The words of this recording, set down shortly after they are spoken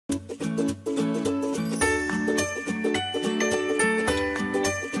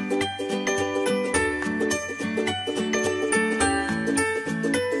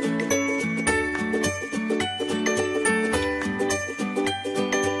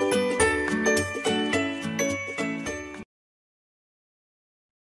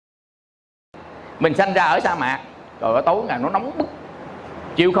Mình sanh ra ở sa mạc, rồi tối ngày nó nóng bức,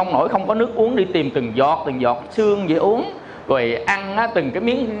 chịu không nổi, không có nước uống, đi tìm từng giọt xương vậy uống. Rồi ăn á, từng cái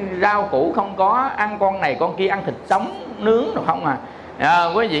miếng rau củ không có, ăn con này con kia, ăn thịt sống nướng rồi không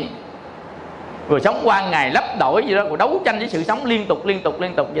quý vị. Rồi sống qua ngày lấp đổi gì đó, rồi đấu tranh với sự sống liên tục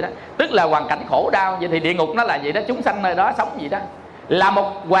vậy đó. Tức là hoàn cảnh khổ đau. Vậy thì địa ngục nó là vậy đó, chúng sanh nơi đó sống vậy đó, là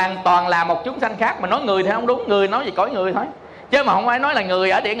hoàn toàn là một chúng sanh khác. Mà nói người thì không đúng, người nói về cõi người thôi, chứ mà không ai nói là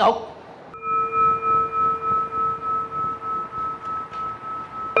người ở địa ngục.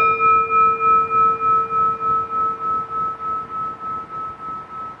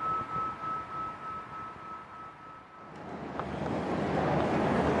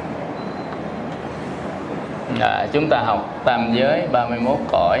 Chúng ta học tam giới 31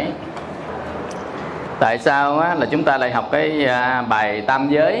 cõi. Tại sao là chúng ta lại học cái bài tam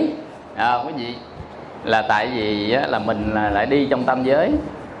giới quý vị? Là tại vì là mình lại đi trong tam giới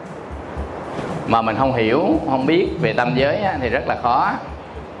mà mình không hiểu, không biết về tam giới thì rất là khó.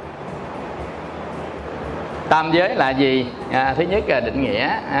 Tam giới là gì? Thứ nhất là định nghĩa.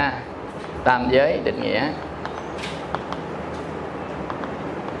 Tam giới định nghĩa.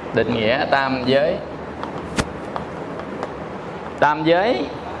 Định nghĩa tam giới. Tam giới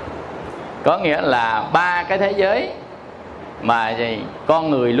có nghĩa là ba cái thế giới mà gì con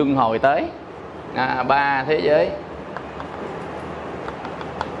người luân hồi tới. Ba thế giới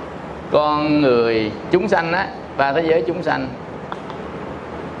con người chúng sanh á, ba thế giới chúng sanh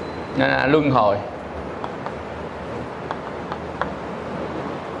luân hồi.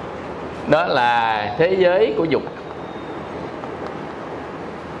 Đó là thế giới của dục,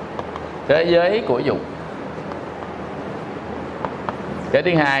 thế giới của dục. Cái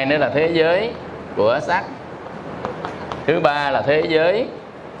thứ hai nữa là thế giới của sắc. Thứ ba là thế giới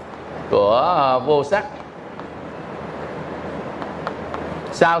của vô sắc.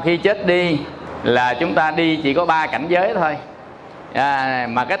 Sau khi chết đi là chúng ta đi chỉ có ba cảnh giới thôi.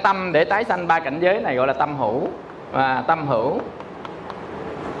 Mà cái tâm để tái sanh ba cảnh giới này gọi là tâm hữu. Tâm hữu.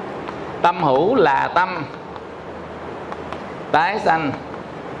 Tâm hữu là tâm tái sanh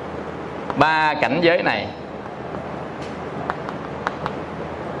ba cảnh giới này.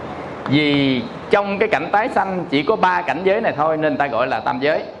 Vì trong cái cảnh tái sanh chỉ có ba cảnh giới này thôi nên ta gọi là tam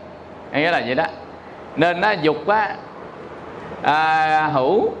giới. Nghĩa là vậy đó. Nên nó dục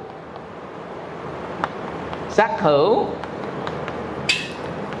hữu, sắc hữu,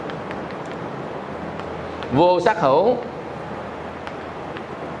 vô sắc hữu.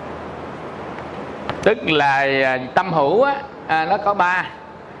 Tức là tâm hữu nó có ba,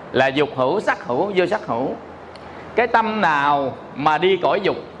 là dục hữu, sắc hữu, vô sắc hữu. Cái tâm nào mà đi cõi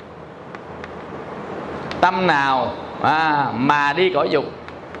dục, tâm nào mà đi cõi dục,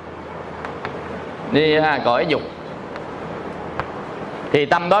 đi cõi dục thì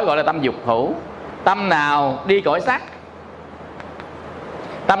tâm đó gọi là tâm dục hữu. Tâm nào đi cõi sắc,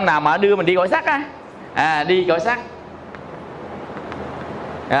 tâm nào mà đưa mình đi cõi sắc đi cõi sắc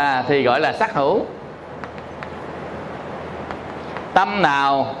thì gọi là sắc hữu. Tâm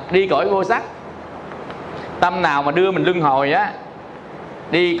nào đi cõi vô sắc, tâm nào mà đưa mình luân hồi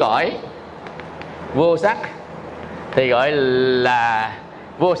đi cõi vô sắc thì gọi là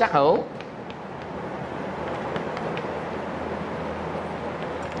vô sắc hữu,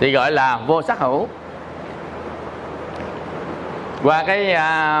 thì gọi là vô sắc hữu. Qua cái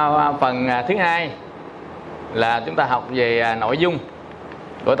phần thứ hai là chúng ta học về nội dung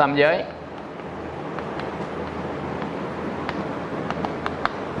của tam giới.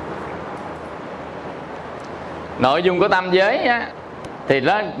 Nội dung của tam giới thì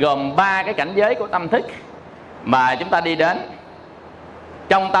nó gồm ba cái cảnh giới của tâm thức mà chúng ta đi đến.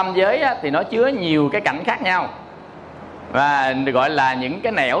 Trong tam giới thì nó chứa nhiều cái cảnh khác nhau và gọi là những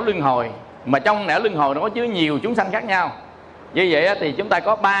cái nẻo luân hồi. Mà trong nẻo luân hồi nó có chứa nhiều chúng sanh khác nhau. Như vậy thì chúng ta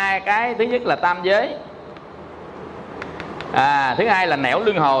có ba cái. Thứ nhất là tam giới, thứ hai là nẻo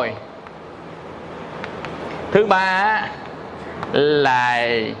luân hồi, thứ ba là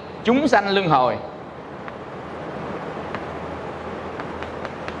chúng sanh luân hồi.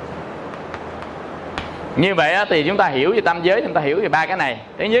 Như vậy thì chúng ta hiểu về tam giới, chúng ta hiểu về ba cái này.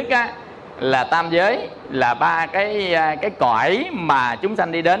 Thứ nhất là tam giới là ba cái cõi mà chúng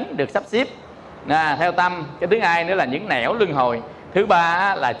sanh đi đến được sắp xếp theo tâm. Cái thứ hai nữa là những nẻo luân hồi. Thứ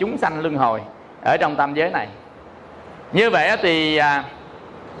ba là chúng sanh luân hồi ở trong tam giới này. Như vậy thì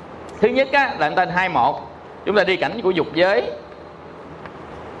thứ nhất là tên 21, chúng ta đi cảnh của dục giới.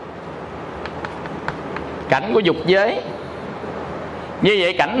 Cảnh của dục giới. Như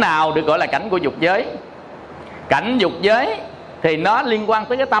vậy cảnh nào được gọi là cảnh của dục giới? Cảnh dục giới thì nó liên quan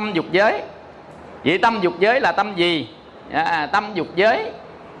tới cái tâm dục giới. Vậy tâm dục giới là tâm gì? Tâm dục giới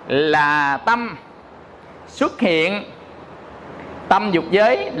là tâm xuất hiện tâm dục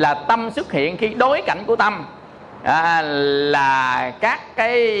giới là tâm xuất hiện khi đối cảnh của tâm là các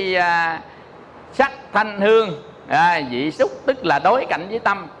cái sắc thanh hương vị xúc, tức là đối cảnh với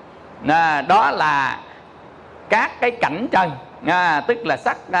tâm. Đó là các cái cảnh trần, tức là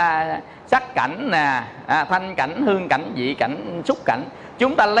sắc cảnh nè, thanh cảnh, hương cảnh, vị cảnh, xúc cảnh.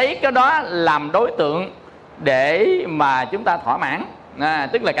 Chúng ta lấy cái đó làm đối tượng để mà chúng ta thỏa mãn.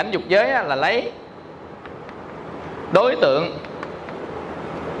 Tức là cảnh dục giới là lấy đối tượng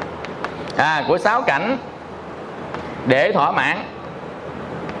của 6 cảnh để thỏa mãn.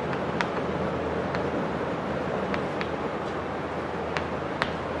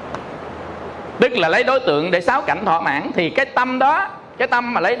 Tức là lấy đối tượng để 6 cảnh thỏa mãn. Thì cái tâm đó, cái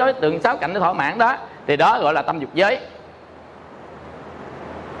tâm mà lấy đối tượng 6 cảnh để thỏa mãn đó, thì đó gọi là tâm dục giới.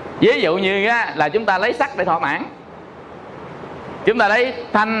 Ví dụ như là chúng ta lấy sắc để thỏa mãn, chúng ta lấy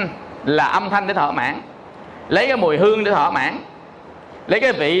thanh là âm thanh để thỏa mãn, lấy cái mùi hương để thỏa mãn, lấy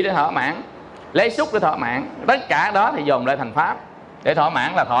cái vị để thỏa mãn, lấy xúc để thỏa mãn. Tất cả đó thì dồn lại thành pháp để thỏa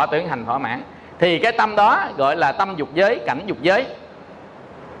mãn, là thọ tưởng hành thỏa mãn. Thì cái tâm đó gọi là tâm dục giới, cảnh dục giới.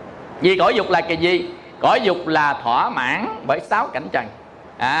 Vì cõi dục là cái gì? Cõi dục là thỏa mãn bởi 6 cảnh trần.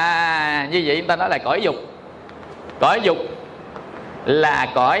 Như vậy chúng ta nói là cõi dục. Cõi dục là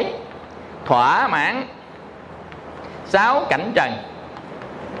cõi thỏa mãn 6 cảnh trần.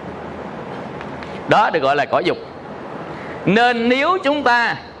 Đó được gọi là cõi dục. Nên nếu chúng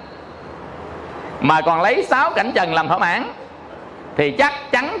ta mà còn lấy 6 cảnh trần làm thỏa mãn thì chắc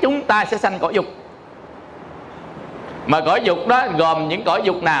chắn chúng ta sẽ sanh cõi dục. Mà cõi dục đó gồm những cõi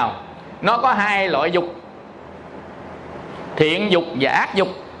dục nào? Nó có 2 loại dục, thiện dục và ác dục.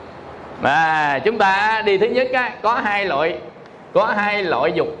 Và chúng ta đi thứ nhất có hai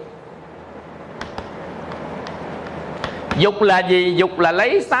loại dục. Dục là gì? Dục là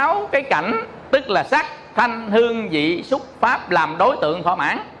lấy 6 cái cảnh, tức là sắc, thanh, hương, vị, xúc, pháp làm đối tượng thỏa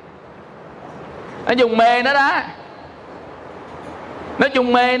mãn. Nó dùng mê nó đó, nó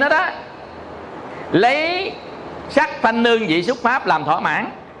chung mê nó đó, lấy sắc, thanh, hương, vị, xúc, pháp làm thỏa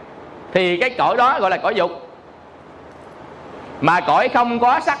mãn. Thì cái cõi đó gọi là cõi dục. Mà cõi không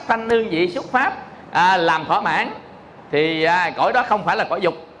có sắc, thanh, hương, vị, xúc, pháp làm thỏa mãn thì cõi đó không phải là cõi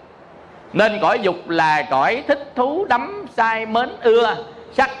dục. Nên cõi dục là cõi thích thú, đắm, say, mến, ưa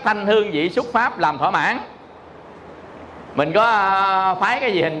sắc, thanh, hương, vị, xúc, pháp làm thỏa mãn. Mình có phái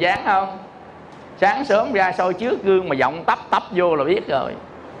cái gì hình dáng không? Sáng sớm ra soi trước gương mà giọng tấp tấp vô là biết rồi,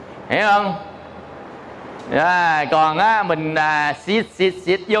 hiểu không? Còn mình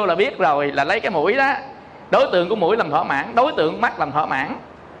xịt vô là biết rồi, là lấy cái mũi đó, đối tượng của mũi làm thỏa mãn, đối tượng mắt làm thỏa mãn.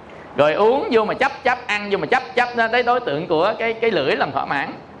 Rồi uống vô mà chấp, ăn vô mà chấp nó lấy đối tượng của cái lưỡi làm thỏa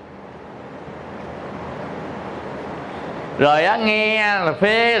mãn. Rồi nghe là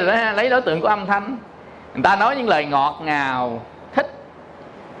phê, rồi lấy đối tượng của âm thanh. Người ta nói những lời ngọt ngào thích,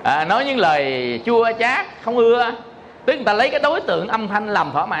 nói những lời chua chát không ưa, tức người ta lấy cái đối tượng âm thanh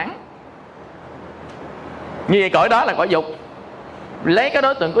làm thỏa mãn. Như vậy cõi đó là cõi dục. Lấy cái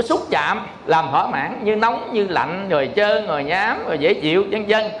đối tượng của xúc chạm làm thỏa mãn, như nóng, như lạnh, rồi trơn, rồi nhám, rồi dễ chịu, vân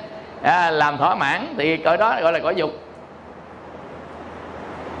vân, làm thỏa mãn. Thì cõi đó gọi là cõi dục.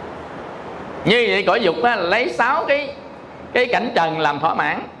 Như vậy cõi dục là lấy 6 cái cảnh trần làm thỏa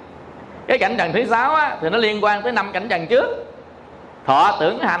mãn. Cái cảnh trần thứ 6 thì nó liên quan tới 5 cảnh trần trước. Thọ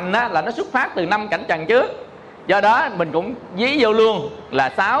tưởng hành là nó xuất phát từ 5 cảnh trần trước. Do đó mình cũng dí vô luôn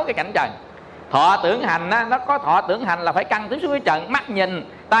là 6 cái cảnh trần. Thọ tưởng hành nó có thọ tưởng hành là phải căn tiếp xúc với trần, mắt nhìn,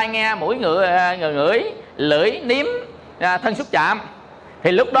 tai nghe, mũi ngửi, lưỡi nếm, thân xúc chạm.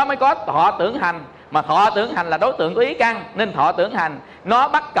 Thì lúc đó mới có thọ tưởng hành. Mà thọ tưởng hành là đối tượng của ý căn, nên thọ tưởng hành nó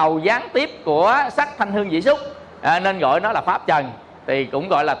bắt cầu gián tiếp của sắc, thanh, hương, vị, xúc, nên gọi nó là pháp trần. Thì cũng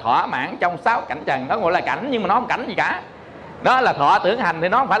gọi là thỏa mãn trong 6 cảnh trần. Nó gọi là cảnh nhưng mà nó không cảnh gì cả. Đó là thọ tưởng hành thì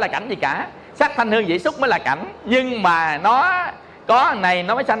nó không phải là cảnh gì cả. Sắc, thanh, hương, vị, xúc mới là cảnh, nhưng mà nó có này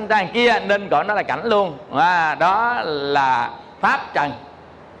nó mới sanh ra kia, nên gọi nó là cảnh luôn. Đó là pháp trần.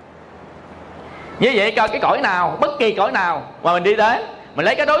 Như vậy coi cái cõi nào, bất kỳ cõi nào mà mình đi đến, mình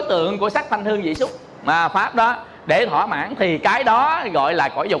lấy cái đối tượng của sắc, thanh, hương, vị, xúc mà pháp đó để thỏa mãn thì cái đó gọi là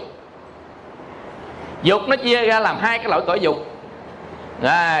cõi dục. Dục nó chia ra làm 2 cái loại cõi dục.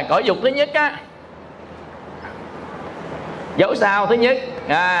 Cõi dục thứ nhất dấu sao thứ nhất,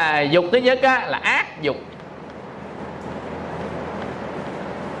 dục thứ nhất là ác dục.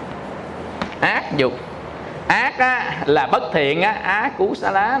 Ác dục, ác là bất thiện, á cú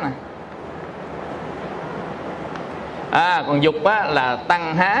xá lá nè. Còn dục là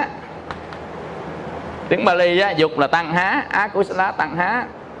tăng há. Tiếng Bali dục là tăng há, á cú xá lá tăng há.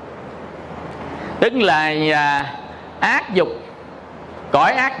 Tức là ác dục.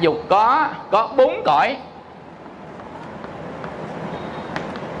 Cõi ác dục có 4 cõi.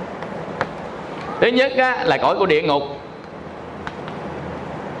 Thứ nhất á, là cõi của địa ngục.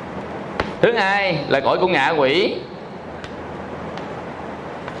 Thứ hai là cõi của ngạ quỷ.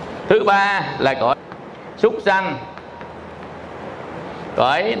 Thứ ba là cõi súc sanh.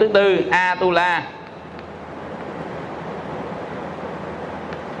 Cõi thứ tư Atula.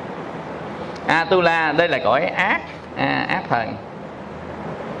 Atula đây là cõi ác, ác thần.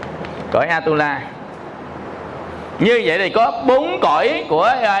 Cõi Atula. Như vậy thì có 4 cõi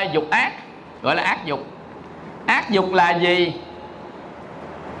của dục ác, gọi là ác dục. Ác dục là gì?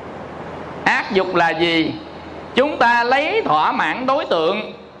 Ác dục là gì? Chúng ta lấy thỏa mãn đối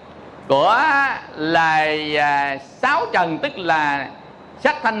tượng của là 6 trần, tức là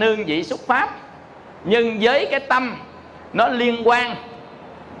sắc thanh hương vị xúc pháp, nhưng với cái tâm nó liên quan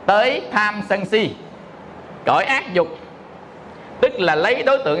tới tham sân si. Cõi ác dục tức là lấy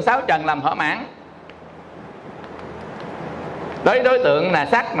đối tượng 6 trần làm thỏa mãn. Đối tượng là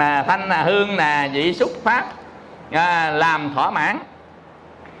sắc, là thanh, là hương, là vị xúc pháp, làm thỏa mãn,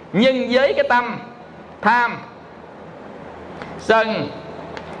 nhưng với cái tâm tham sân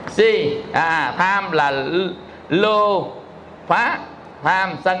si. Tham là lô phá,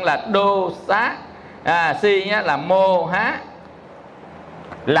 tham sân là đô xá, si là mô há,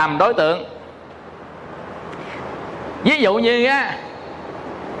 làm đối tượng. Ví dụ như á,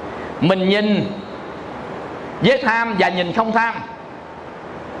 mình nhìn với tham và nhìn không tham,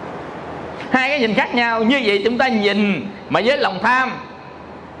 hai cái nhìn khác nhau. Như vậy chúng ta nhìn mà với lòng tham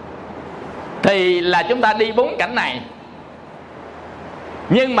thì là chúng ta đi 4 cảnh này.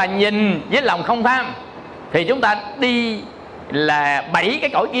 Nhưng mà nhìn với lòng không tham thì chúng ta đi là 7 cái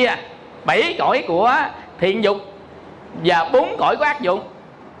cõi kia, 7 cõi của thiện dục và 4 cõi của ác dục.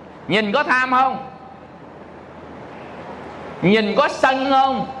 Nhìn có tham không? Nhìn có sân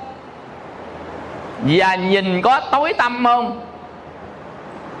không? Và nhìn có tối tâm không?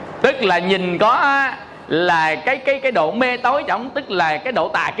 Tức là nhìn có là cái độ mê tối trọng, tức là cái độ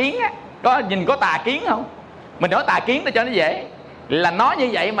tà kiến á. Nhìn có tà kiến không? Mình nói tà kiến để cho nó dễ, là nói như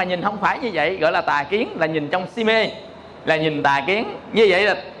vậy mà nhìn không phải như vậy, gọi là tà kiến, là nhìn trong si mê, là nhìn tà kiến. Như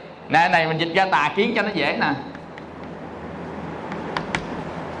vậy là này mình dịch ra tà kiến cho nó dễ nè.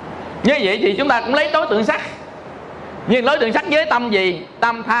 Như vậy thì chúng ta cũng lấy đối tượng sắc. Nhưng đối tượng sắc với tâm gì?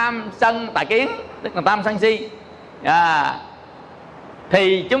 Tâm tham sân tà kiến, tức là tâm sân si.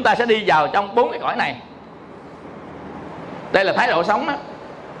 Thì chúng ta sẽ đi vào trong 4 cái cõi này. Đây là thái độ sống đó.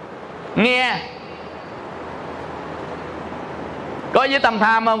 Nghe có với tâm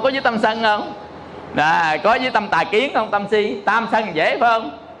tham không? Có với tâm sân không? Có với tâm tà kiến không? Tâm si. Tam sân dễ phải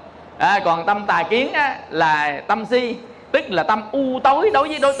không? Còn tâm tà kiến á, là tâm si, tức là tâm u tối đối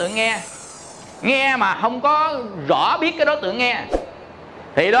với đối tượng nghe. Nghe mà không có rõ biết cái đối tượng nghe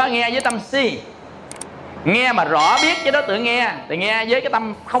thì đó nghe với tâm si. Nghe mà rõ biết cái đối tượng nghe thì nghe với cái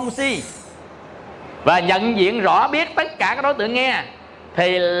tâm không si. Và nhận diện rõ biết tất cả các đối tượng nghe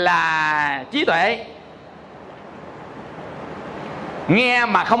thì là trí tuệ. Nghe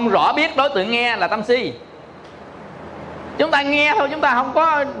mà không rõ biết đối tượng nghe là tâm si. Chúng ta nghe thôi, chúng ta không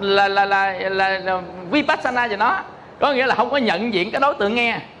có là vipassana cho nó, có nghĩa là không có nhận diện cái đối tượng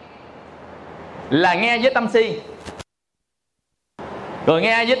nghe, là nghe với tâm si. Rồi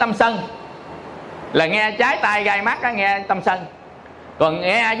nghe với tâm sân là nghe trái tai gai mắt á, nghe tâm sân. Còn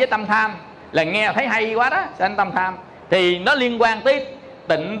nghe với tâm tham là nghe thấy hay quá đó, sanh tâm tham. Thì nó liên quan tới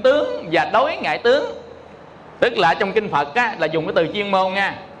tịnh tướng và đối ngại tướng. Tức là trong kinh Phật á, là dùng cái từ chuyên môn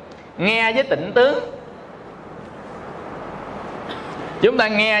nha. Nghe với tịnh tướng, chúng ta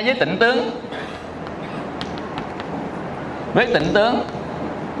nghe với tịnh tướng, với tịnh tướng.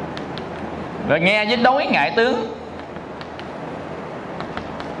 Rồi nghe với đối ngại tướng.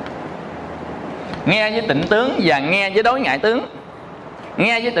 Nghe với tịnh tướng và nghe với đối ngại tướng.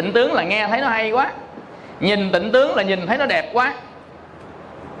 Nghe với tịnh tướng là nghe thấy nó hay quá. Nhìn tịnh tướng là nhìn thấy nó đẹp quá.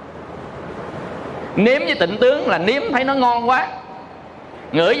 Nếm với tịnh tướng là nếm thấy nó ngon quá.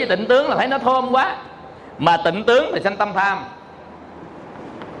 Ngửi với tịnh tướng là thấy nó thơm quá. Mà tịnh tướng thì sanh tâm tham.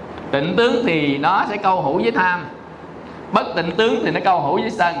 Tịnh tướng thì nó sẽ câu hữu với tham. Bất tịnh tướng thì nó câu hữu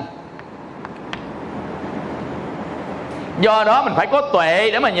với sân. Do đó mình phải có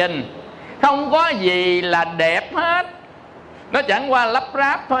tuệ để mà nhìn. Không có gì là đẹp hết. Nó chẳng qua lắp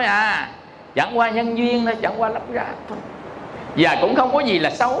ráp thôi à. Chẳng qua nhân duyên thôi, chẳng qua lắp ráp thôi. Và cũng không có gì là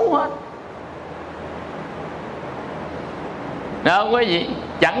xấu hết. Không có gì.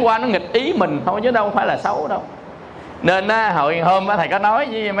 Chẳng qua nó nghịch ý mình thôi chứ đâu phải là xấu đâu. Nên hồi hôm thầy có nói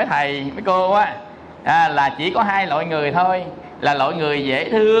với mấy thầy, mấy cô á, là chỉ có 2 loại người thôi. Là loại người dễ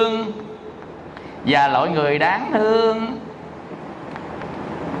thương và loại người đáng thương,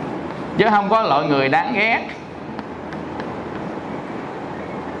 chứ không có loại người đáng ghét.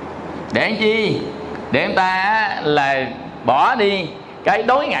 Để làm chi? Để người ta là bỏ đi cái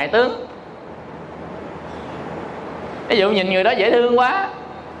đối ngại tướng. Ví dụ nhìn người đó dễ thương quá,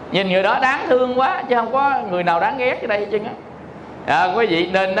 nhìn người đó đáng thương quá, chứ không có người nào đáng ghét ở đây chứ quý vị.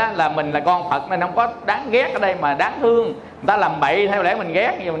 Nên đó là mình là con Phật nên không có đáng ghét ở đây, mà đáng thương. Người ta làm bậy theo lẽ mình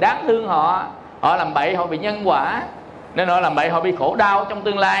ghét, nhưng mình đáng thương họ. Họ làm bậy họ bị nhân quả, nên họ làm bậy họ bị khổ đau trong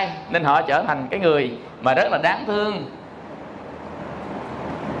tương lai, nên họ trở thành cái người mà rất là đáng thương.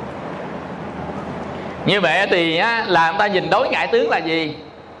 Như vậy thì là người ta nhìn đối ngại tướng là gì?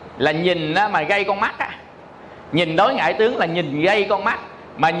 Là nhìn mà gây con mắt á. Nhìn đối ngại tướng là nhìn gây con mắt,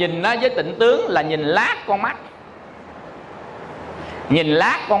 mà nhìn với tịnh tướng là nhìn lát con mắt. Nhìn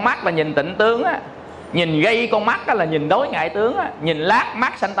lát con mắt là nhìn tịnh tướng á. Nhìn gây con mắt là nhìn đối ngại tướng á. Nhìn lát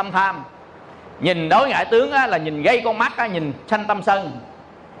mắt sanh tâm tham. Nhìn đối ngại tướng là nhìn gây con mắt, nhìn sanh tâm sân.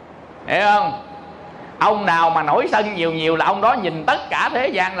 Hiểu không? Ông nào mà nổi sân nhiều nhiều là ông đó nhìn tất cả thế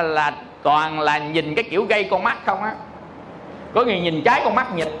gian là toàn là nhìn cái kiểu gây con mắt không á. Có người nhìn trái con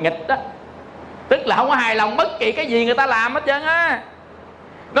mắt nghịch nghịch đó, tức là không có hài lòng bất kỳ cái gì người ta làm hết trơn á.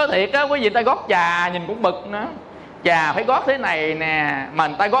 Nói thiệt á, quý vị, ta gót trà nhìn cũng bực nữa. Trà phải gót thế này nè, mà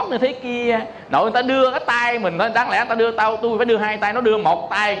người ta gót như thế kia. Nội người ta đưa cái tay mình thôi, đáng lẽ người ta đưa tôi phải đưa hai tay, nó đưa một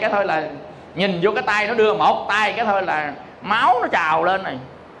tay cái thôi là nhìn vô cái tay nó đưa một tay cái thôi là máu nó trào lên này.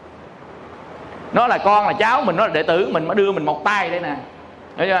 Nó là con là cháu mình, nó là đệ tử mình, mà đưa mình một tay đây nè,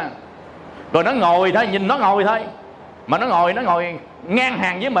 thấy chưa? Rồi nó ngồi thôi, nhìn nó ngồi thôi, mà nó ngồi ngang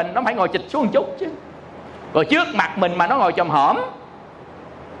hàng với mình, nó phải ngồi chịch xuống một chút chứ. Rồi trước mặt mình mà nó ngồi chồm hổm,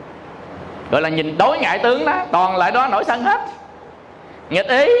 gọi là nhìn đối ngại tướng đó. Toàn lại đó nổi sân hết, nghịch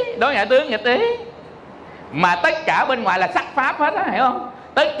ý, đối ngại tướng nghịch ý. Mà tất cả bên ngoài là sắc pháp hết á, hiểu không?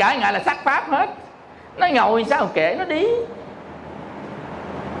 Tất cả ngài là sắc pháp hết. Nó ngồi sao kệ nó đi,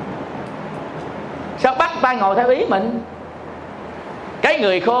 sao bắt ta ngồi theo ý mình? Cái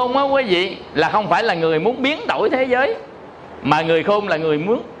người khôn á quý vị là không phải là người muốn biến đổi thế giới, mà người khôn là người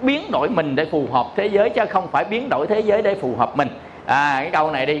muốn biến đổi mình để phù hợp thế giới, chứ không phải biến đổi thế giới để phù hợp mình. Cái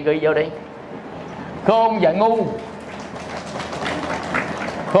câu này đi, ghi vô đi. Khôn và ngu.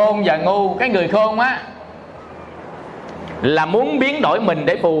 Khôn và ngu. Cái người khôn á là muốn biến đổi mình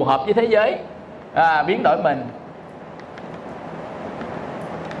để phù hợp với thế giới, biến đổi mình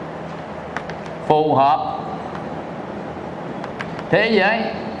phù hợp thế giới.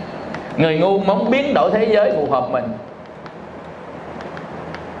 Người ngu muốn biến đổi thế giới phù hợp mình.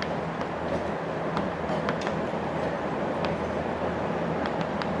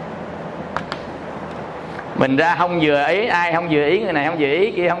 Mình ra không vừa ý ai, không vừa ý người này, không vừa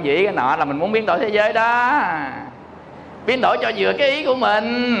ý kia, không vừa ý cái nọ, là mình muốn biến đổi thế giới đó. Biến đổi cho vừa cái ý của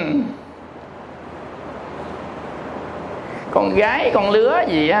mình. Con gái con lứa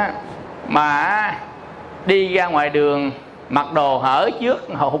gì á mà đi ra ngoài đường mặc đồ hở trước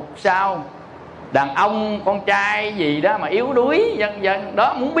hụt sau, đàn ông con trai gì đó mà yếu đuối vân vân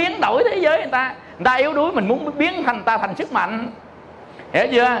đó, muốn biến đổi thế giới. Người ta yếu đuối, mình muốn biến thành ta thành sức mạnh, hiểu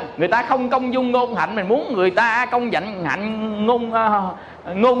chưa? Người ta không công dung ngôn hạnh, mình muốn người ta công dạnh hạnh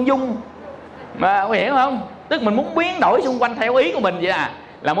ngôn dung, mà có hiểu không? Tức mình muốn biến đổi xung quanh theo ý của mình vậy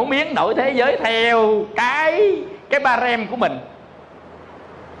là muốn biến đổi thế giới theo cái barem của mình.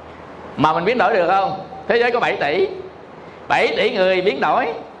 Mà mình biến đổi được không? Thế giới có 7 tỷ người biến đổi.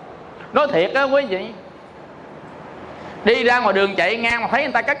 Nói thiệt đó quý vị, đi ra ngoài đường chạy ngang mà thấy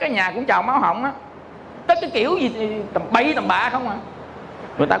người ta cất cái nhà cũng trào máu họng á, cất cái kiểu gì thì tầm bậy tầm bạ không à.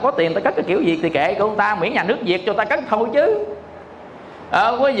 Người ta có tiền, người ta cất cái kiểu gì thì kệ của người ta, miễn nhà nước Việt cho ta cất thôi chứ.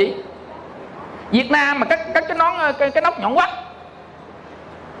 Quý vị, Việt Nam mà cất cái nón cái nóc nhọn quắt,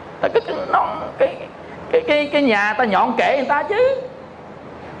 ta cất cái nón cái nhà ta nhọn kệ người ta chứ.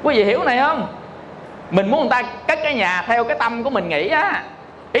 Quý vị hiểu này không? Mình muốn người ta cất cái nhà theo cái tâm của mình nghĩ á,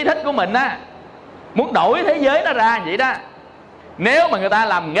 ý thích của mình á, muốn đổi thế giới nó ra vậy đó. Nếu mà người ta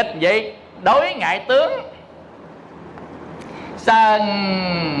làm nghịch vậy, đối ngại tướng sân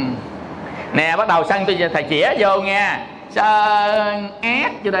nè, bắt đầu sân, tôi thầy chĩa vô nghe, sân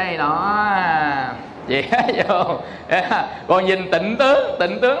ép vô đây đó, chĩa vô. Còn nhìn tịnh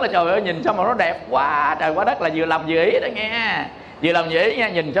tướng là trời ơi, nhìn sao mà nó đẹp quá trời quá đất, là vừa làm vừa ý đó nghe. Vừa làm vậy nha,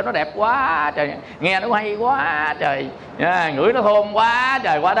 nhìn cho nó đẹp quá trời, nghe nó hay quá trời, ngửi nó thơm quá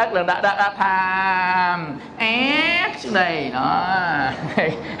trời quá đất, lần đã tham ép xuống đây đó.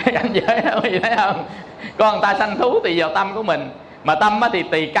 Cảnh giới đó, gì thấy không? Còn người ta sanh thú tùy vào tâm của mình, mà tâm thì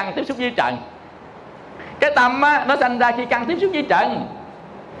tùy căn tiếp xúc với trần. Cái tâm nó sanh ra khi căn tiếp xúc với trần,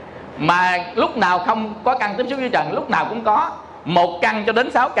 mà lúc nào không có căn tiếp xúc với trần, lúc nào cũng có 1 căn cho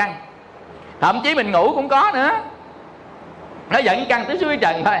đến 6 căn, thậm chí mình ngủ cũng có nữa. Nó vẫn căn tiếp xúc với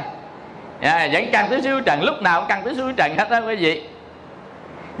trần thôi, vẫn căn tiếp xúc với trần, lúc nào cũng căn tiếp xúc với trần hết đó quý vị.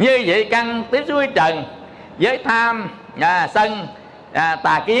 Như vậy căn tiếp xúc với trần, với tham, sân,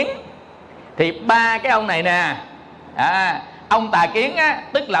 tà kiến, thì ba cái ông này nè, ông tà kiến á,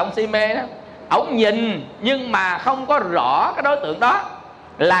 tức là ông si mê đó, ông nhìn nhưng mà không có rõ cái đối tượng đó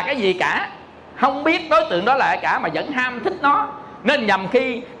là cái gì cả, không biết đối tượng đó là cái cả, mà vẫn ham thích nó, nên nhầm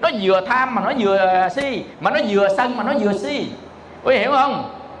khi nó vừa tham mà nó vừa si, mà nó vừa sân mà nó vừa si. Quý hiểu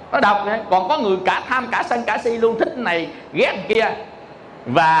không? Nó đọc còn có người cả tham cả sân cả si luôn, thích cái này ghét cái kia,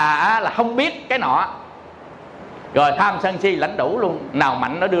 và là không biết cái nọ, rồi tham sân si lãnh đủ luôn, nào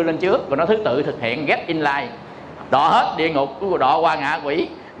mạnh nó đưa lên trước, rồi nó thứ tự thực hiện get in line, đọ hết địa ngục, đọ qua ngạ quỷ,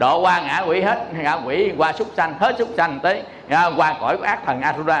 đọ qua ngạ quỷ hết, ngạ quỷ qua súc sanh, hết súc sanh tới qua cõi của ác thần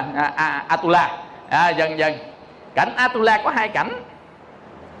Atula. Dần dần cảnh Atula có hai cảnh.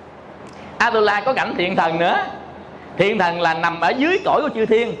 Atula có cảnh thiện thần nữa. Thiện thần là nằm ở dưới cõi của chư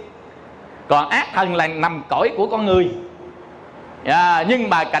thiên, còn ác thần là nằm cõi của con người. Nhưng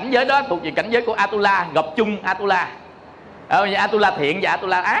mà cảnh giới đó thuộc về cảnh giới của Atula, gộp chung Atula. Atula thiện và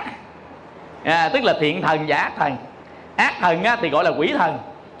Atula ác, tức là thiện thần và ác thần. Ác thần thì gọi là quỷ thần,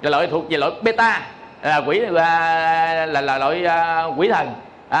 là loại thuộc về loại beta, quỷ là loại quỷ thần,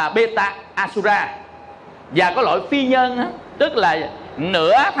 beta Asura. Và có loại phi nhân, tức là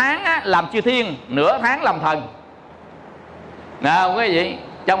nửa tháng làm chư thiên, nửa tháng làm thần. Quý vị,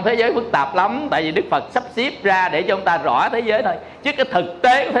 trong thế giới phức tạp lắm, tại vì Đức Phật sắp xếp ra để cho chúng ta rõ thế giới thôi, chứ cái thực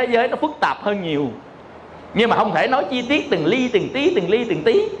tế của thế giới nó phức tạp hơn nhiều, nhưng mà không thể nói chi tiết từng ly từng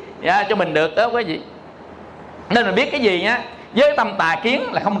tí cho mình được đó quý vị. Nên mình biết cái gì nhá, với tâm tà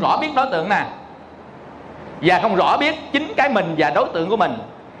kiến là không rõ biết đối tượng nè, và không rõ biết chính cái mình và đối tượng của mình.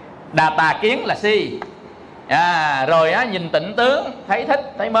 Đà tà kiến là si, rồi nhìn tịnh tướng, thấy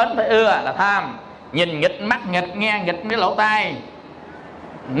thích, thấy mến, thấy ưa là tham, nhìn nghịch mắt nghịch, nghe nghịch cái lỗ tai,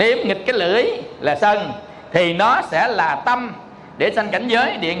 nếm nghịch cái lưỡi là sân, thì nó sẽ là tâm để sanh cảnh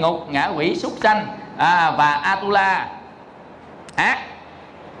giới địa ngục, ngạ quỷ, súc sanh và Atula ác.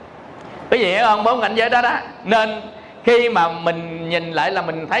 Quý vị hiểu không? 4 cảnh giới đó đó. Nên khi mà mình nhìn lại là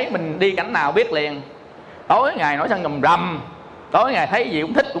mình thấy mình đi cảnh nào biết liền. Tối ngày nổi sân rầm rầm, tối ngày thấy gì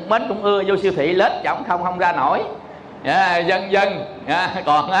cũng thích, cũng mến, cũng ưa, vô siêu thị lết chổng không ra nổi, dần dần.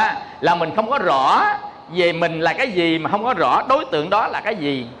 Còn là mình không có rõ về mình là cái gì, mà không có rõ đối tượng đó là cái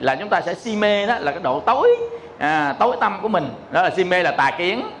gì, là chúng ta sẽ si mê, đó là cái độ tối, tối tâm của mình. Đó là si mê, là tà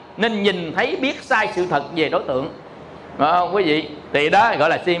kiến, nên nhìn thấy biết sai sự thật về đối tượng. Quý vị, thì đó gọi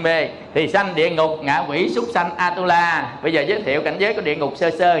là si mê. Thì sanh địa ngục, ngạ quỷ, súc sanh, Atula. Bây giờ giới thiệu cảnh giới của địa ngục sơ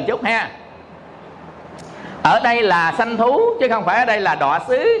sơ một chút ha. Ở đây là sanh thú, chứ không phải ở đây là đọa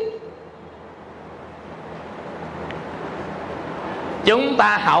xứ. Chúng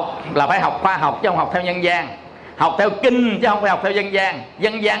ta học là phải học khoa học chứ không học theo nhân gian, học theo kinh chứ không phải học theo dân gian.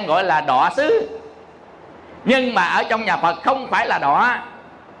 Dân gian gọi là đọa xứ, nhưng mà ở trong nhà Phật không phải là đọa,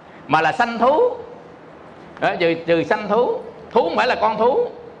 mà là sanh thú. Trừ sanh thú, thú không phải là con thú,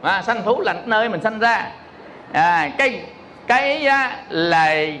 sanh thú là nơi mình sanh ra.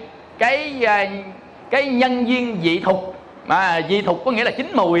 Cái nhân duyên dị thục, dị thục có nghĩa là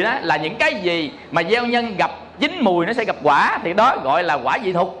chín mùi, đó là những cái gì mà gieo nhân gặp chín mùi nó sẽ gặp quả, thì đó gọi là quả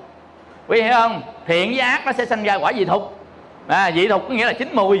dị thục. Quý hiểu không? Thiện với ác nó sẽ sinh ra quả dị thục. Dị thục có nghĩa là chín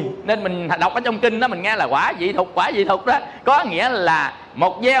mùi, nên mình đọc ở trong kinh đó mình nghe là quả dị thục. Quả dị thục đó có nghĩa là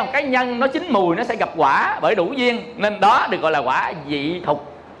một gieo cái nhân nó chín mùi nó sẽ gặp quả bởi đủ duyên, nên đó được gọi là quả dị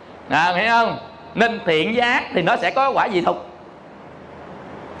thục. Hiểu không? Nên thiện với ác thì nó sẽ có quả dị thục.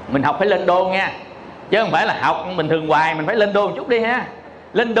 Mình học phải lên đô nha, chứ không phải là học bình thường hoài, mình phải lên đô một chút đi ha.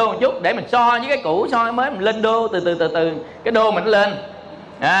 Lên đô một chút để mình so với cái cũ, so với mới, mình lên đô từ từ cái đô mình lên.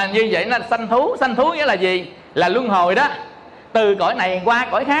 Như vậy là sanh thú. Sanh thú nghĩa là gì? Là luân hồi đó, từ cõi này qua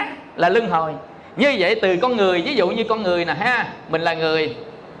cõi khác là luân hồi. Như vậy từ con người, ví dụ như con người nè ha, mình là người.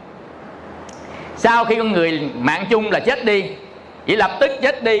 Sau khi con người mạng chung là chết đi, chỉ lập tức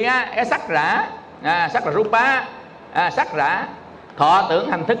chết đi cái sắc rã, sắc là rupa, sắc rã, thọ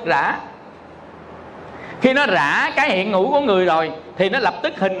tưởng hành thức rã. Khi nó rã cái hiện hữu của người rồi thì nó lập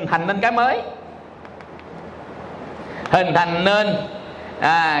tức hình thành nên cái mới, hình thành nên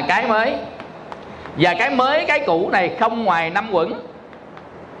cái mới. Và cái mới, cái cũ này không ngoài 5 quẩn,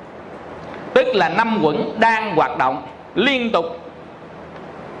 tức là 5 quẩn đang hoạt động liên tục.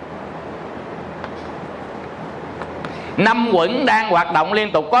 5 quẩn đang hoạt động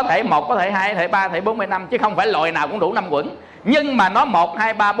liên tục, có thể 1, có thể 2, có thể 3, có thể 4, có thể 5, chứ không phải loại nào cũng đủ 5 quẩn. Nhưng mà nó 1,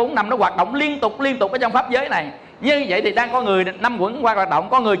 2, 3, 4, 5 nó hoạt động liên tục ở trong pháp giới này. Như vậy thì đang có người 5 quẩn hoạt động,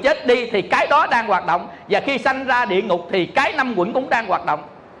 có người chết đi thì cái đó đang hoạt động, và khi sanh ra địa ngục thì cái 5 quẩn cũng đang hoạt động.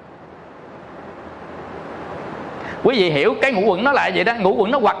 Quý vị hiểu cái ngũ quẩn nó là vậy đó. Ngũ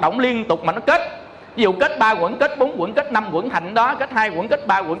quẩn nó hoạt động liên tục mà nó kết Ví dụ kết 3 quẩn, kết 4 quẩn, kết 5 quẩn thành đó, kết 2 quẩn, kết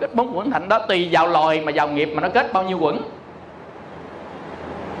 3 quẩn, kết 4 quẩn thành đó. Tùy vào loài mà vào nghiệp mà nó kết bao nhiêu quẩn.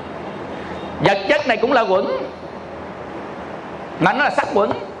 Vật chất này cũng là quẩn, mà nó là sắc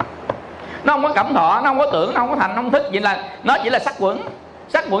quẩn. Nó không có cảm thọ, nó không có tưởng, nó không có thành, nó không thức. Vậy là nó chỉ là sắc quẩn.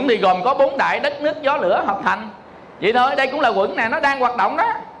 Sắc quẩn thì gồm có 4 đại: đất, nước, gió, lửa hợp thành. Vậy thôi, đây cũng là quẩn nè, nó đang hoạt động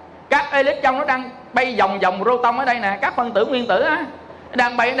đó. Các electron nó đang bay vòng vòng proton ở đây nè, các phân tử nguyên tử á, nó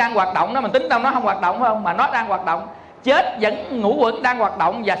đang bay, nó đang hoạt động đó. Mình tính đâu nó không hoạt động phải không? Mà nó đang hoạt động. Chết vẫn ngũ quẩn đang hoạt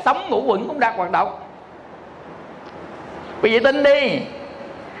động, và sống ngũ quẩn cũng đang hoạt động. Quý vị tin đi,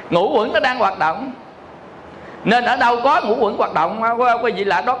 ngũ quẩn nó đang hoạt động. Nên ở đâu có ngũ quẩn hoạt động quý vị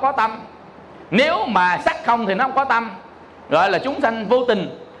là đó có tâm. Nếu mà sắc không thì nó không có tâm, gọi là chúng sanh vô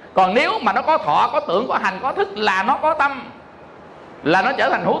tình. Còn nếu mà nó có thọ, có tưởng, có hành, có thức là nó có tâm, là nó trở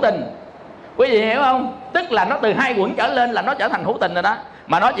thành hữu tình. Quý vị hiểu không? Tức là nó từ 2 quẩn trở lên là nó trở thành hữu tình rồi đó.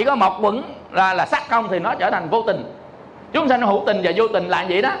 Mà nó chỉ có 1 quẩn là sắc không thì nó trở thành vô tình. Chúng sanh hữu tình và vô tình là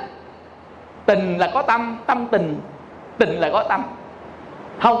vậy đó. Tình là có tâm, tâm tình. Tình là có tâm,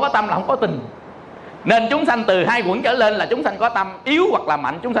 không có tâm là không có tình. Nên chúng sanh từ 2 quẩn trở lên là chúng sanh có tâm. Yếu hoặc là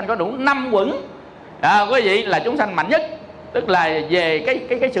mạnh, chúng sanh có đủ 5 quẩn, quý vị là chúng sanh mạnh nhất. Tức là về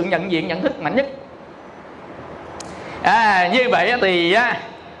cái sự nhận diện, nhận thức mạnh nhất. Như vậy thì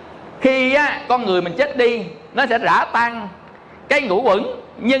khi con người mình chết đi, nó sẽ rã tan cái ngũ quẩn,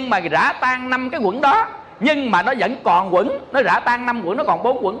 nhưng mà rã tan 5 cái quẩn đó, nhưng mà nó vẫn còn quẩn. Nó rã tan 5 quẩn, nó còn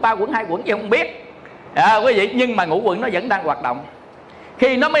 4 quẩn, 3 quẩn, 2 quẩn chứ không biết, quý vị. Nhưng mà ngũ quẩn nó vẫn đang hoạt động.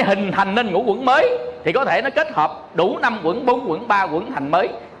 Khi nó mới hình thành nên ngũ quẩn mới thì có thể nó kết hợp đủ 5 quẩn, 4 quẩn, 3 quẩn thành mới.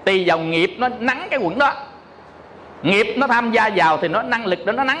 Tùy vào nghiệp nó nắng cái quẩn đó. Nghiệp nó tham gia vào thì nó năng lực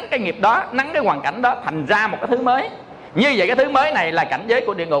để nó nắng cái nghiệp đó, nắng cái hoàn cảnh đó, thành ra một cái thứ mới. Như vậy cái thứ mới này là cảnh giới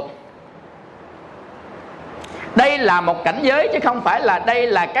của địa ngục. Đây là một cảnh giới chứ không phải là đây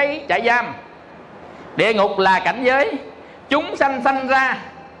là cái trại giam. Địa ngục là cảnh giới. Chúng sanh sanh ra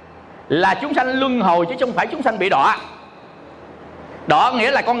là chúng sanh luân hồi, chứ không phải chúng sanh bị đọa. Đọa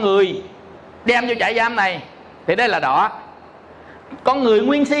nghĩa là con người đem vô trại giam này thì đây là đọa. Con người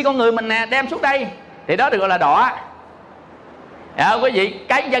nguyên si, con người mình nè, đem xuống đây thì đó được gọi là đọa. Quý vị,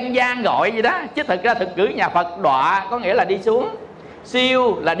 cái dân gian gọi gì đó, chứ thực ra thực ngữ nhà Phật đọa có nghĩa là đi xuống,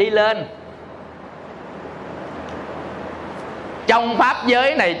 siêu là đi lên. Trong pháp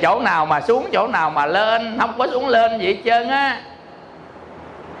giới này chỗ nào mà xuống, chỗ nào mà lên, không có xuống lên gì hết trơn á.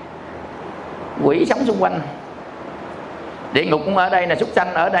 Quỷ sống xung quanh. Địa ngục cũng ở đây nè, súc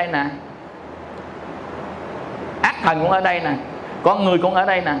sanh ở đây nè, ác thần cũng ở đây nè, con người cũng ở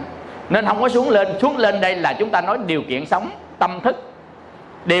đây nè. Nên không có xuống lên. Xuống lên đây là chúng ta nói điều kiện sống, tâm thức.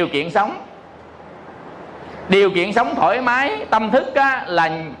 Điều kiện sống, điều kiện sống thoải mái, tâm thức là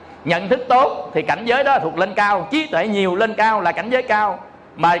nhận thức tốt thì cảnh giới đó thuộc lên cao. Trí tuệ nhiều lên cao là cảnh giới cao.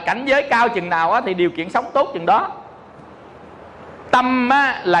 Mà cảnh giới cao chừng nào thì điều kiện sống tốt chừng đó. Tâm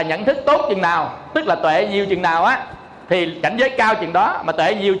là nhận thức tốt chừng nào, tức là tuệ nhiều chừng nào thì cảnh giới cao chừng đó. Mà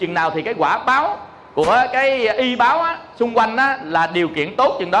tuệ nhiều chừng nào thì cái quả báo của cái y báo xung quanh là điều kiện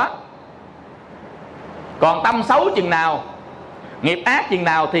tốt chừng đó. Còn tâm xấu chừng nào, nghiệp ác chừng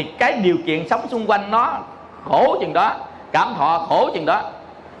nào thì cái điều kiện sống xung quanh nó khổ chừng đó, cảm thọ khổ chừng đó.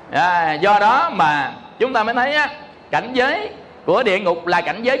 Do đó mà chúng ta mới thấy cảnh giới của địa ngục là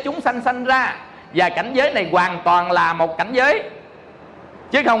cảnh giới chúng sanh sanh ra. Và cảnh giới này hoàn toàn là một cảnh giới,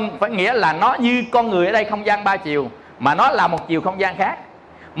 chứ không phải nghĩa là nó như con người ở đây không gian 3 chiều, mà nó là một chiều không gian khác.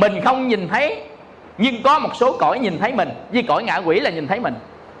 Mình không nhìn thấy, nhưng có một số cõi nhìn thấy mình. Với cõi ngạ quỷ là nhìn thấy mình.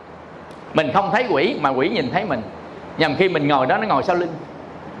 Mình không thấy quỷ mà quỷ nhìn thấy mình. Nhằm khi mình ngồi đó nó ngồi sau lưng.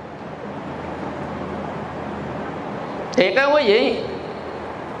 Thiệt đó quý vị.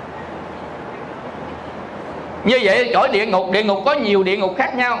 Như vậy cõi địa ngục có nhiều địa ngục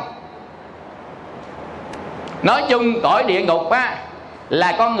khác nhau. Nói chung cõi địa ngục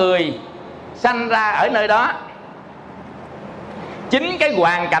là con người sanh ra ở nơi đó. Chính cái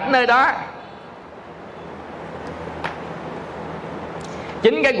hoàn cảnh nơi đó,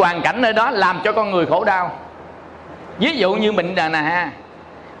 chính cái hoàn cảnh nơi đó làm cho con người khổ đau. Ví dụ như mình nè,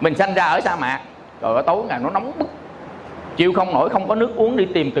 mình sanh ra ở sa mạc, rồi tối ngày nó nóng bức, chịu không nổi, không có nước uống, đi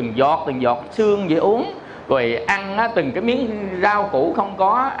tìm từng giọt sương để uống. Rồi ăn từng cái miếng rau củ không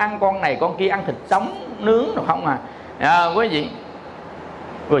có, ăn con này con kia, ăn thịt sống nướng rồi không quý vị.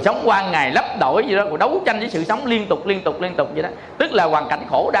 Rồi sống qua ngày lấp đổi gì đó, rồi đấu tranh với sự sống liên tục vậy đó. Tức là hoàn cảnh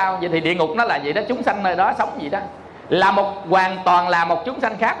khổ đau. Vậy thì địa ngục nó là vậy đó, chúng sanh nơi đó sống vậy đó, là hoàn toàn là một chúng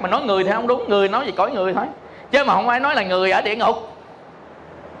sanh khác. Mà nói người thì không đúng, người nói về cõi người thôi, chứ mà không ai nói là người ở địa ngục.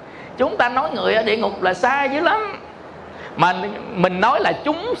 Chúng ta nói người ở địa ngục là xa dữ lắm. Mà mình nói là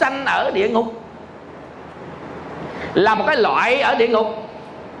chúng sanh ở địa ngục là một cái loại ở địa ngục.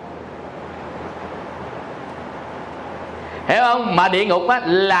 hiểu không? Mà địa ngục á,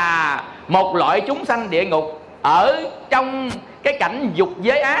 là một loại chúng sanh địa ngục ở trong cái cảnh dục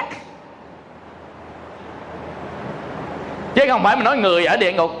giới ác, chứ không phải mình nói người ở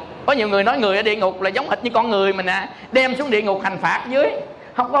địa ngục. Có nhiều người nói người ở địa ngục là giống hệt như con người mình đem xuống địa ngục hành phạt dưới.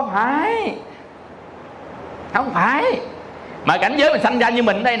 Không có phải, không phải. Mà cảnh giới mình sanh ra như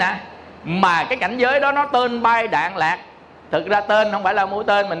mình đây nè, mà cái cảnh giới đó nó tên bay đạn lạc. Thực ra tên không phải là mũi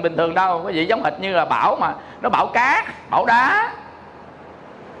tên mình bình thường đâu, cái gì giống hệt như là bão, mà nó bão cát, bão đá,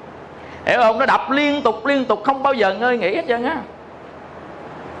 hiểu không? Nó đập liên tục không bao giờ ngơi nghỉ hết trơn á.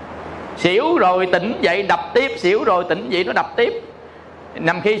 Xỉu rồi tỉnh dậy đập tiếp, xỉu rồi tỉnh dậy nó đập tiếp.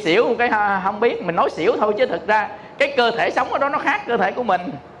 Nằm khi xỉu một cái không biết, mình nói xỉu thôi chứ thực ra cái cơ thể sống ở đó nó khác cơ thể của mình,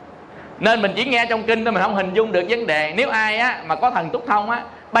 nên mình chỉ nghe trong kinh thôi, mình không hình dung được vấn đề. Nếu ai á mà có thần túc thông á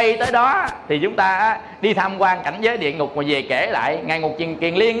bay tới đó thì chúng ta á, đi tham quan cảnh giới địa ngục mà về kể lại. Ngài Ngục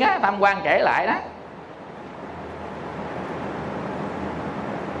Kiền Liên á tham quan kể lại đó,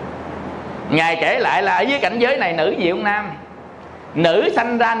 Ngài kể lại là ở dưới cảnh giới này nữ nhiều hơn nam, nữ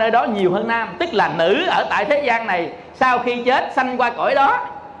sanh ra nơi đó nhiều hơn nam. Tức là nữ ở tại thế gian này sau khi chết sanh qua cõi đó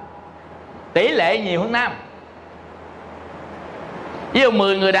tỷ lệ nhiều hơn nam. Ví dụ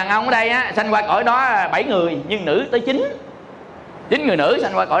 10 người đàn ông ở đây á, sanh qua cõi đó 7 người, nhưng nữ tới 9 người nữ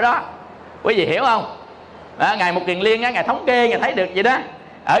sanh qua cõi đó. Quý vị hiểu không? Ngài Mục Kiền Liên á, Ngài thống kê, Ngài thấy được vậy đó.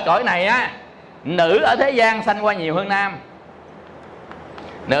 Ở cõi này á, nữ ở thế gian sanh qua nhiều hơn nam.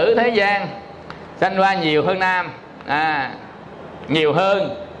 Nữ thế gian sanh qua nhiều hơn nam, nhiều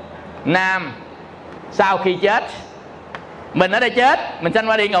hơn nam sau khi chết. Mình ở đây chết, mình sanh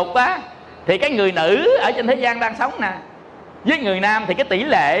qua địa ngục á, thì cái người nữ ở trên thế gian đang sống nè, với người nam thì cái tỷ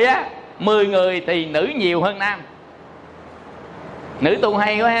lệ á 10 người thì nữ nhiều hơn nam. Nữ tu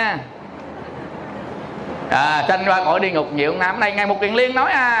hay quá ha. Sanh qua cõi địa ngục nhiều hơn nam. Này Ngài Mục Kiền Liên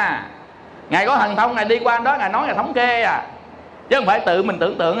nói Ngài có thần thông, Ngài đi qua đó Ngài nói, Ngài thống kê chứ không phải tự mình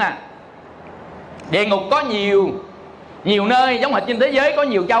tưởng tượng Địa ngục có nhiều nơi, giống hệt trên thế giới có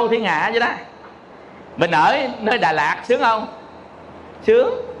nhiều châu thiên hạ vậy đó. Mình ở nơi Đà Lạt sướng không?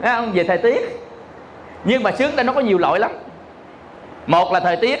 Sướng, thấy không? Về thời tiết. Nhưng mà sướng đây nó có nhiều loại lắm. Một là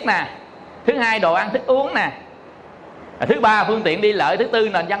thời tiết nè, thứ hai đồ ăn thức uống nè, thứ ba phương tiện đi lại, thứ tư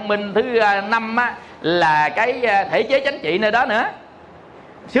nền văn minh, thứ năm á, là cái thể chế chính trị nơi đó nữa.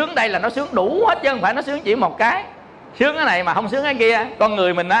 Sướng đây là nó sướng đủ hết chứ không phải nó sướng chỉ một cái. Sướng cái này mà không sướng cái kia. Con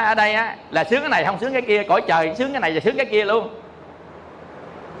người mình ở đây á, là sướng cái này không sướng cái kia. Cõi trời sướng cái này và sướng cái kia luôn.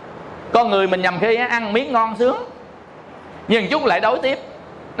 Con người mình nhầm khi ăn miếng ngon sướng, nhưng chút lại đói tiếp,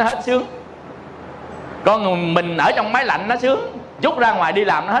 nó hết sướng. Con người mình ở trong máy lạnh nó sướng, chút ra ngoài đi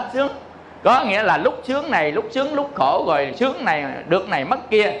làm nó hết sướng. Có nghĩa là lúc sướng này, lúc sướng lúc khổ, rồi sướng này được này mất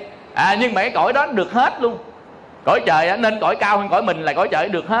kia. Nhưng mà cái cõi đó được hết luôn. Cõi trời nên cõi cao hơn cõi mình là cõi trời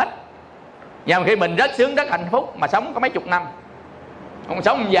được hết. Nhưng mà khi mình rất sướng, rất hạnh phúc, mà sống có mấy chục năm, không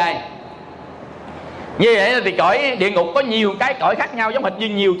sống dài. Như vậy thì cõi địa ngục có nhiều cái cõi khác nhau, giống hệt như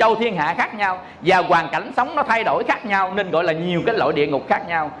nhiều châu thiên hạ khác nhau, và hoàn cảnh sống nó thay đổi khác nhau, nên gọi là nhiều cái loại địa ngục khác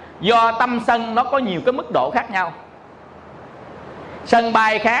nhau. Do tâm sân nó có nhiều cái mức độ khác nhau. Sân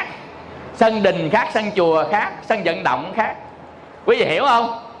bay khác, sân đình khác, sân chùa khác, sân vận động khác. Quý vị hiểu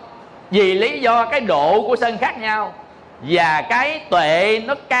không? Vì lý do cái độ của sân khác nhau, và cái tuệ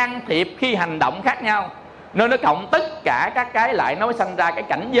nó can thiệp khi hành động khác nhau, nên nó cộng tất cả các cái lại nó mới sanh ra cái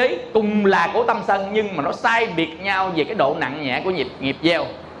cảnh giới cùng là của tâm sân, nhưng mà nó sai biệt nhau về cái độ nặng nhẹ của nghiệp gieo.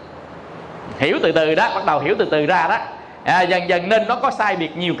 Hiểu từ từ đó, bắt đầu hiểu từ từ ra đó. Dần dần nên nó có sai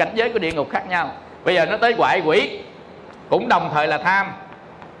biệt nhiều cảnh giới của địa ngục khác nhau. Bây giờ nó tới quại quỷ, cũng đồng thời là tham.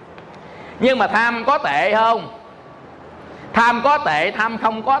 Nhưng mà tham có tệ không? Tham có tệ, tham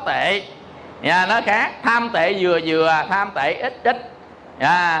không có tệ, nó khác. Tham tệ vừa, tham tệ ít.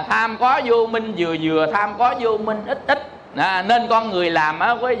 Tham có vô minh vừa, tham có vô minh ít. Nên con người làm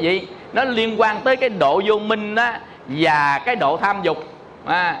á quý vị, nó liên quan tới cái độ vô minh đó và cái độ tham dục.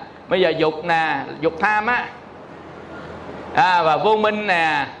 Bây giờ dục nè, dục tham á, và vô minh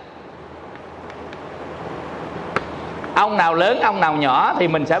nè. Ông nào lớn ông nào nhỏ thì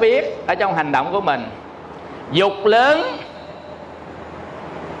mình sẽ biết ở trong hành động của mình. Dục lớn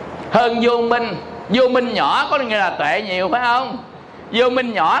hơn vô minh. Vô minh nhỏ có nghĩa là tuệ nhiều, phải không? Vô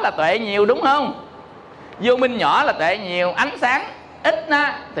minh nhỏ là tuệ nhiều, đúng không? Vô minh nhỏ là tuệ nhiều. Ánh sáng ít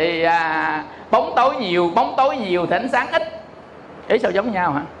á, thì bóng tối nhiều. Bóng tối nhiều thì ánh sáng ít. Ý sao giống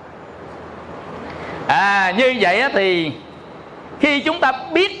nhau hả? Như vậy á, thì khi chúng ta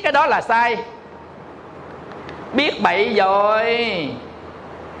biết cái đó là sai, biết bậy rồi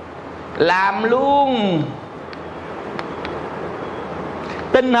làm luôn.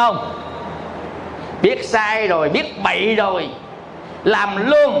 Tin không? Biết sai rồi, biết bậy rồi làm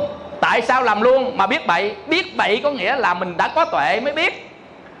luôn. Tại sao làm luôn mà biết bậy? Biết bậy có nghĩa là mình đã có tuệ mới biết,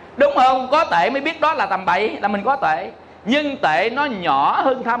 đúng không? Có tuệ mới biết đó là tầm bậy, là mình có tuệ. Nhưng tuệ nó nhỏ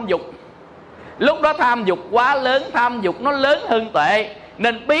hơn tham dục. Lúc đó tham dục quá lớn, tham dục nó lớn hơn tuệ,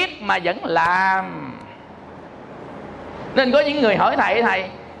 nên biết mà vẫn làm. Nên có những người hỏi thầy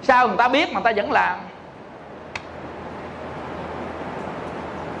sao người ta biết mà người ta vẫn làm?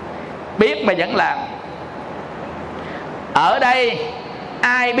 Biết mà vẫn làm. Ở đây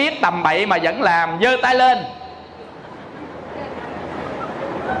ai biết tầm bậy mà vẫn làm, giơ tay lên.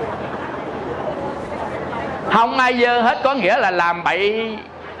 Không ai giơ hết, có nghĩa là làm bậy.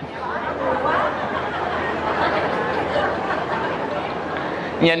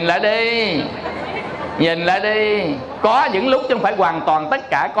 Nhìn lại đi, nhìn lại đi. Có những lúc chứ không phải hoàn toàn tất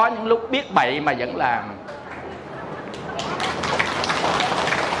cả, có những lúc biết bậy mà vẫn làm.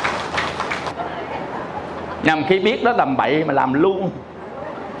 Nhằm khi biết đó làm bậy mà làm luôn.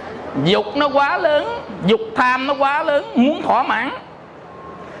 Dục nó quá lớn, dục tham nó quá lớn, muốn thỏa mãn.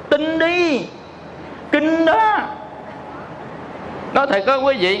 Tin đi, kinh đó. Nói thật có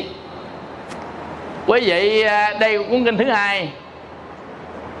quý vị, đây cuốn kinh thứ hai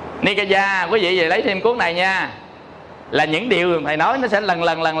Nikaya, quý vị về lấy thêm cuốn này nha. Là những điều thầy nói nó sẽ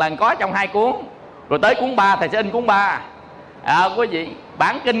lần có trong hai cuốn. Rồi tới cuốn 3 thầy sẽ in cuốn 3. Quý vị,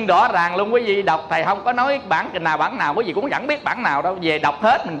 bản kinh rõ ràng luôn, quý vị đọc thầy không có nói bản kinh nào bản nào, quý vị cũng chẳng biết bản nào đâu. Về đọc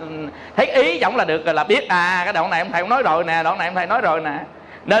hết mình thấy ý giống là được rồi, là biết cái đoạn này thầy cũng nói rồi nè, đoạn này thầy nói rồi nè.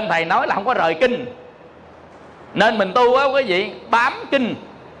 Nên thầy nói là không có rời kinh. Nên mình tu á quý vị, bám kinh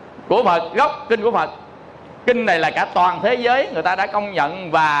của Phật, gốc kinh của Phật. Kinh này là cả toàn thế giới người ta đã công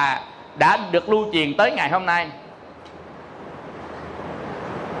nhận và đã được lưu truyền tới ngày hôm nay.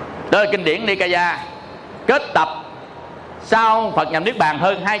 Đó là kinh điển Nikaya, kết tập sau Phật nhập Niết Bàn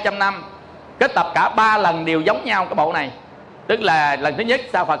hơn 200 năm. Kết tập cả 3 lần đều giống nhau cái bộ này. Tức là lần thứ nhất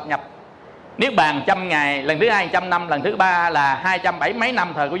sau Phật nhập Niết Bàn 100 ngày, lần thứ hai 100 năm, lần thứ ba là 270 mấy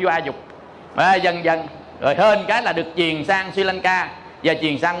năm thời của vua A Dục. Dần dần rồi hơn cái là được truyền sang Sri Lanka và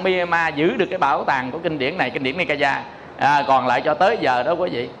truyền sang Myanmar, giữ được cái bảo tàng của kinh điển này, kinh điển Nikaya, còn lại cho tới giờ đó quý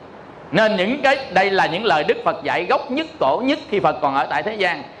vị. Nên những cái đây là những lời Đức Phật dạy gốc nhất, cổ nhất khi Phật còn ở tại thế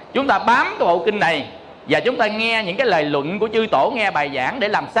gian. Chúng ta bám cái bộ kinh này và chúng ta nghe những cái lời luận của chư tổ, nghe bài giảng để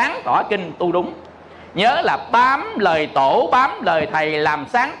làm sáng tỏ kinh, tu đúng. Nhớ là bám lời tổ, bám lời thầy, làm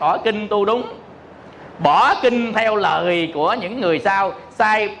sáng tỏ kinh, tu đúng. Bỏ kinh theo lời của những người sau,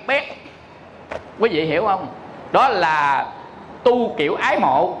 sai bét. Quý vị hiểu không? Đó là tu kiểu ái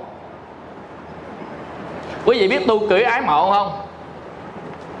mộ. Quý vị biết tu kiểu ái mộ không?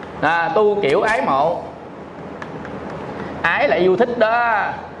 Tu kiểu ái mộ. Ái là yêu thích đó.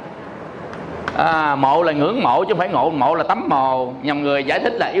 Mộ là ngưỡng mộ chứ không phải mộ là tắm mồ. Nhầm người giải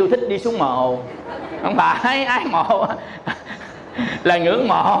thích là yêu thích đi xuống mồ. Không phải ái mộ là ngưỡng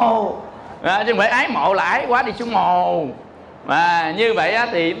mộ, chứ không phải ái mộ là ái quá đi xuống mồ. Như vậy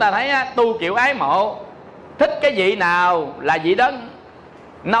thì chúng ta thấy tu kiểu ái mộ, thích cái vị nào là vị đó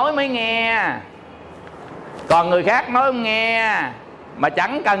nói mới nghe, còn người khác nói không nghe, mà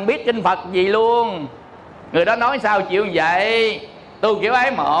chẳng cần biết kinh Phật gì luôn. Người đó nói sao chịu vậy. Tu kiểu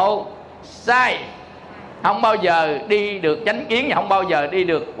ái mộ sai, không bao giờ đi được chánh kiến và không bao giờ đi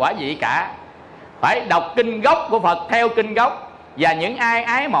được quả vị cả. Phải đọc kinh gốc của Phật theo kinh gốc, và những ai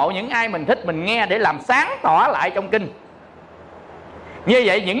ái mộ, những ai mình thích mình nghe để làm sáng tỏ lại trong kinh. Như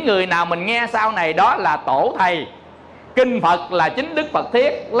vậy những người nào mình nghe sau này đó là tổ thầy. Kinh Phật là chính Đức Phật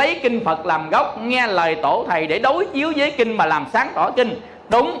thiết, lấy kinh Phật làm gốc, nghe lời tổ thầy để đối chiếu với kinh mà làm sáng tỏ kinh.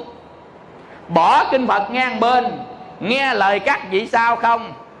 Đúng. Bỏ kinh Phật ngang bên, nghe lời các vị sao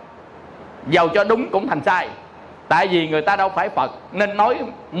không, dầu cho đúng cũng thành sai. Tại vì người ta đâu phải Phật, nên nói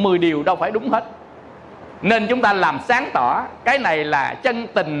 10 điều đâu phải đúng hết. Nên chúng ta làm sáng tỏ. Cái này là chân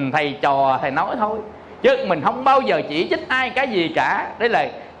tình thầy trò thầy nói thôi, chứ mình không bao giờ chỉ trích ai cái gì cả. Đấy là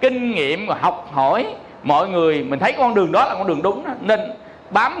kinh nghiệm và học hỏi mọi người. Mình thấy con đường đó là con đường đúng đó. Nên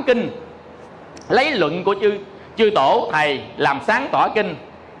bám kinh, lấy luận của chư tổ thầy làm sáng tỏ kinh,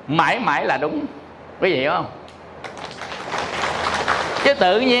 mãi mãi là đúng. Quý vị hiểu không? Chứ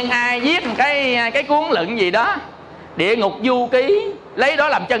tự nhiên ai viết một cái cuốn luận gì đó, Địa Ngục Du Ký, lấy đó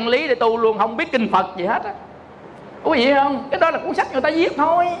làm chân lý để tu luôn, không biết kinh Phật gì hết á. Quý vị không? Cái đó là cuốn sách người ta viết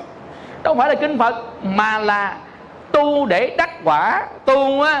thôi, đâu phải là kinh Phật. Mà là tu để đắc quả,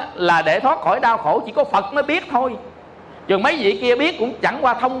 tu là để thoát khỏi đau khổ, chỉ có Phật mới biết thôi. Chứ mấy vị kia biết cũng chẳng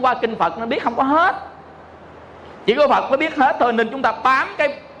qua thông qua kinh Phật nên biết không có hết. Chỉ có Phật mới biết hết thôi. Nên chúng ta bám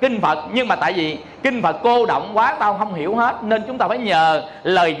cái kinh Phật. Nhưng mà tại vì kinh Phật cô động quá, tao không hiểu hết, nên chúng ta phải nhờ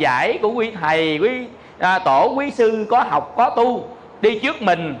lời giải của quý thầy, quý tổ, quý sư có học có tu đi trước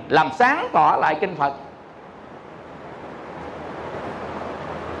mình làm sáng tỏ lại kinh Phật.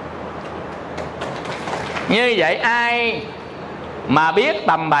 Như vậy ai mà biết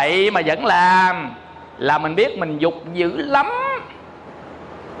tầm bậy mà vẫn làm là mình biết mình dục dữ lắm,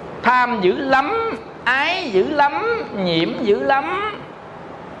 tham dữ lắm, ái dữ lắm, nhiễm dữ lắm.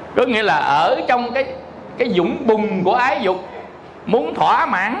 Có nghĩa là ở trong cái dũng bùn của ái dục, muốn thỏa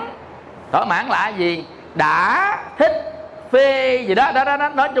mãn. Thỏa mãn là gì? Đã, thích, phê gì đó.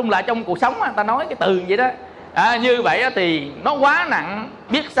 Nói chung là trong cuộc sống người ta nói cái từ vậy đó. Như vậy thì nó quá nặng.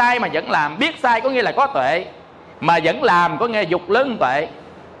 Biết sai mà vẫn làm. Biết sai có nghĩa là có tuệ, mà vẫn làm có nghĩa là dục lớn tuệ.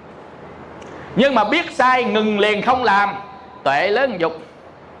 Nhưng mà biết sai ngừng liền không làm, tuệ lớn dục.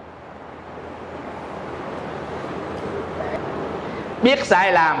 Biết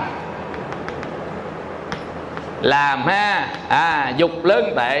sai làm ha, dục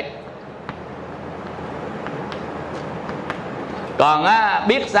lớn tuệ. Còn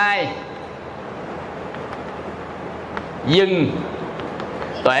biết sai dừng,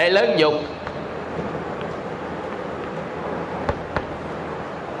 tuệ lớn dục.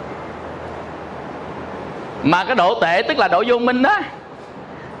 Mà cái độ tệ tức là độ vô minh đó.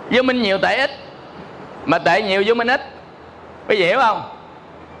 Vô minh nhiều tệ ít, mà tệ nhiều vô minh ít. Quý vị hiểu không?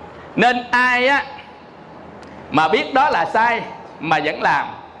 Nên ai mà biết đó là sai mà vẫn làm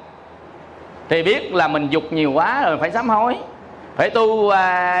thì biết là mình dục nhiều quá rồi, phải sám hối, phải tu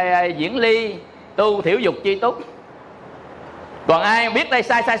diễn ly, tu thiểu dục chi túc. Còn ai biết đây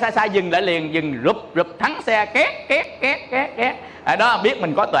sai dừng lại liền, dừng rụp thắng xe két. Ở đó biết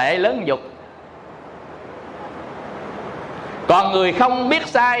mình có tuệ lớn dục. Còn người không biết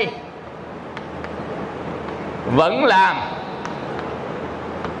sai vẫn làm,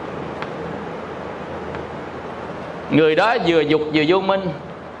 người đó vừa dục vừa vô minh.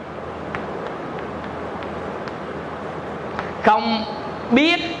 Không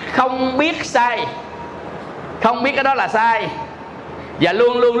biết sai, không biết cái đó là sai, và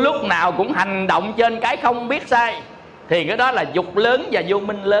luôn luôn lúc nào cũng hành động trên cái không biết sai, thì cái đó là dục lớn và vô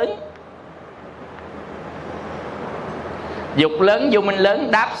minh lớn. Dục lớn vô minh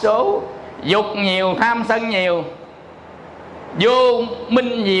lớn đáp số. Dục nhiều tham sân nhiều, vô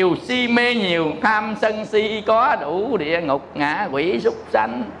minh nhiều si mê nhiều. Tham sân si có đủ địa ngục ngạ quỷ súc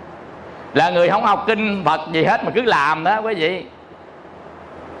sanh. Là người không học kinh Phật gì hết mà cứ làm đó quý vị.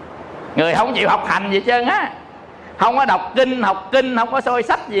 Người không chịu học hành gì trơn á, không có đọc kinh, học kinh, không có soi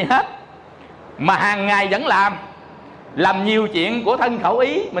sách gì hết, mà hàng ngày vẫn làm nhiều chuyện của thân khẩu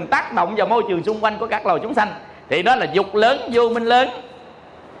ý. Mình tác động vào môi trường xung quanh của các loài chúng sanh, thì đó là dục lớn vô minh lớn.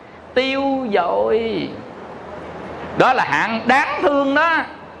 Tiêu dội, đó là hạng đáng thương đó.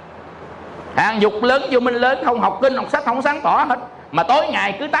 Hạng dục lớn vô minh lớn, không học kinh học sách, không sáng tỏ hết, mà tối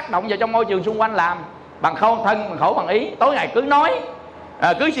ngày cứ tác động vào trong môi trường xung quanh, làm bằng khâu thân, bằng khẩu, bằng ý. Tối ngày cứ nói,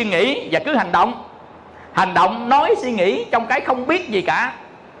 cứ suy nghĩ và cứ hành động. Hành động, nói, suy nghĩ trong cái không biết gì cả,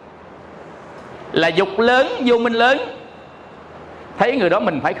 là dục lớn vô minh lớn. Thấy người đó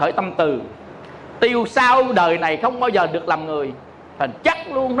mình phải khởi tâm từ, tiêu sau đời này không bao giờ được làm người. Thành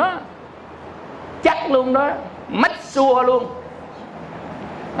chắc luôn đó, chắc luôn đó, mách xua luôn.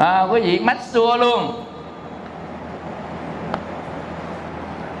 Quý vị mách xua luôn.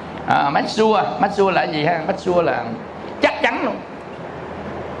 Mách xua là gì ha? Mách xua là chắc chắn luôn,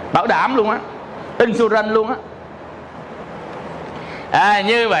 bảo đảm luôn á, insurance luôn á.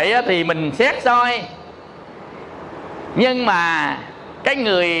 Như vậy thì mình xét soi. Nhưng mà cái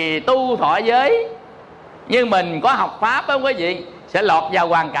người tu thọ giới như mình có học pháp đó quý vị, sẽ lọt vào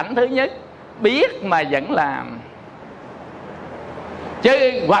hoàn cảnh thứ nhất, biết mà vẫn làm,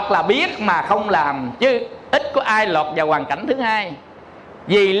 chứ hoặc là biết mà không làm, chứ ít có ai lọt vào hoàn cảnh thứ hai.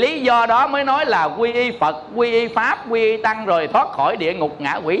 Vì lý do đó mới nói là quy y Phật, quy y Pháp, quy y Tăng, rồi thoát khỏi địa ngục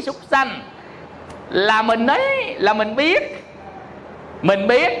ngạ quỷ súc sanh. Là mình đấy, là mình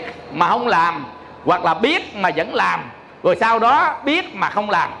biết mà không làm, hoặc là biết mà vẫn làm, rồi sau đó biết mà không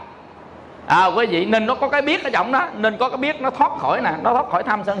làm. Quý vị, nên nó có cái biết ở trong đó, nên có cái biết nó thoát khỏi nè, nó thoát khỏi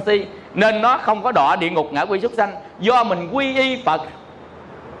tham sân si, nên nó không có đọa địa ngục ngạ quỷ súc sanh. Do mình quy y Phật.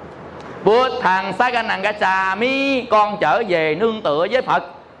 Buddhang saranang gacchami, con trở về nương tựa với Phật.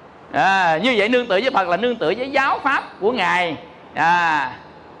 Như vậy nương tựa với Phật là nương tựa với giáo pháp của Ngài.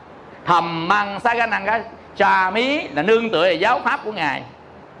 Dhammang saranang gacchami là nương tựa về giáo pháp của Ngài.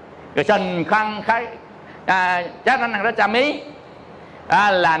 Rồi sanh khăn saranang gacchami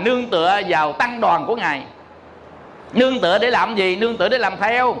là nương tựa vào tăng đoàn của Ngài. Nương tựa để làm gì? Nương tựa để làm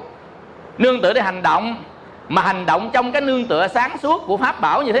theo, nương tựa để hành động. Mà hành động trong cái nương tựa sáng suốt của pháp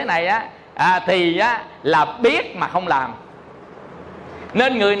bảo như thế này thì là biết mà không làm.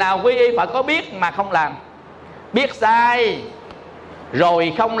 Nên người nào quy y Phật có biết mà không làm, biết sai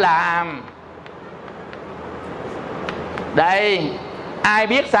rồi không làm. Đây Ai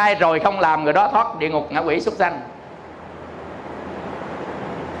biết sai rồi không làm, người đó thoát địa ngục ngạ quỷ súc sanh.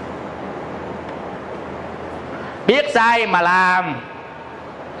 Biết sai mà làm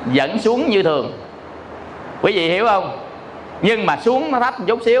vẫn xuống như thường. Quý vị hiểu không? Nhưng mà xuống nó thấp một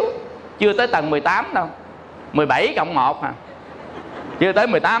chút xíu, chưa tới tầng 18 đâu, 17 cộng 1 à, chưa tới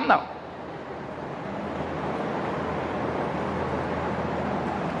 18 đâu.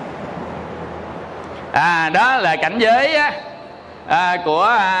 Đó là cảnh giới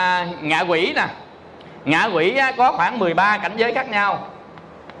của ngạ quỷ nè. Ngạ quỷ có khoảng 13 cảnh giới khác nhau.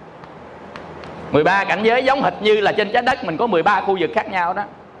 13 cảnh giới giống hệt như là trên trái đất mình có 13 khu vực khác nhau đó.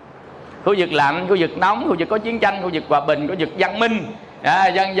 Khu vực lạnh, khu vực nóng, khu vực có chiến tranh, khu vực hòa bình, khu vực văn minh,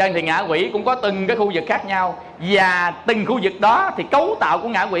 dân thì ngạ quỷ cũng có từng cái khu vực khác nhau. Và từng khu vực đó thì cấu tạo của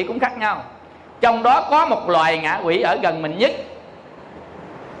ngạ quỷ cũng khác nhau. Trong đó có một loài ngạ quỷ ở gần mình nhất,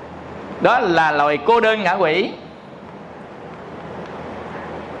 đó là loài cô đơn ngạ quỷ.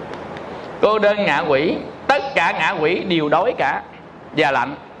 Cô đơn ngạ quỷ, tất cả ngạ quỷ đều đói cả và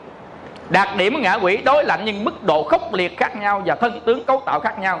lạnh. Đặc điểm của ngạ quỷ đói lạnh nhưng mức độ khốc liệt khác nhau và thân tướng cấu tạo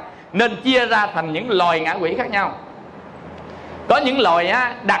khác nhau, nên chia ra thành những loài ngạ quỷ khác nhau. Có những loài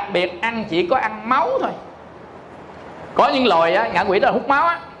đặc biệt ăn chỉ có ăn máu thôi. Có những loài ngạ quỷ đó là hút máu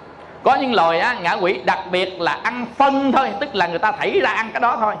á. Có những loài ngạ quỷ đặc biệt là ăn phân thôi, tức là người ta thảy ra ăn cái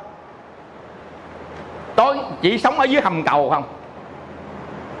đó thôi. Tối chỉ sống ở dưới hầm cầu không.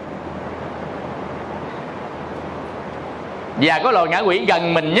 Và có loài ngạ quỷ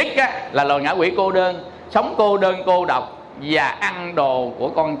gần mình nhất là loài ngạ quỷ cô đơn, sống cô đơn cô độc và ăn đồ của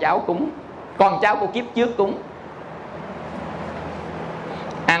con cháu cúng, con cháu của kiếp trước cúng.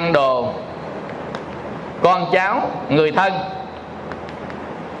 Ăn đồ con cháu, người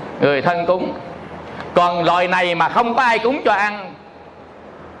thân cúng. Còn loài này mà không có ai cúng cho ăn,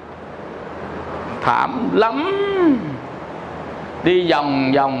 thảm lắm. Đi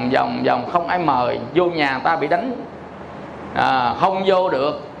vòng vòng không ai mời, vô nhà ta bị đánh, không vô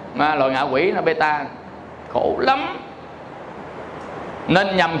được. Loài ngạ quỷ nó beta khổ lắm.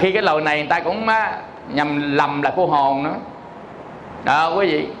 Nên nhầm khi cái loài này người ta cũng nhầm lầm là cô hồn nữa đó quý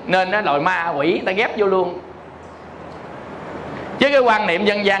vị. Nên đó loài ma quỷ người ta ghép vô luôn. Chứ cái quan niệm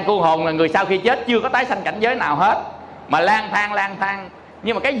dân gian cô hồn là người sau khi chết chưa có tái sanh cảnh giới nào hết, mà lang thang.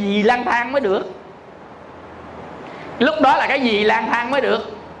 Nhưng mà cái gì lang thang mới được? Lúc đó là cái gì lang thang mới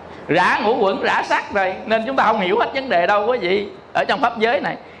được? Rã ngũ quẩn, rã sắc rồi. Nên chúng ta không hiểu hết vấn đề đâu quý vị, ở trong pháp giới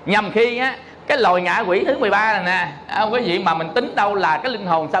này. Nhằm khi cái loài ngạ quỷ thứ 13 này nè, quý vị, mà mình tính đâu là cái linh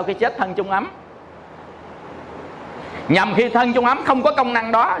hồn sau khi chết thân chung ấm. Nhằm khi thân chung ấm không có công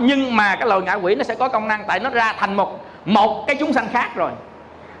năng đó, nhưng mà cái loài ngạ quỷ nó sẽ có công năng, tại nó ra thành một cái chúng sanh khác rồi.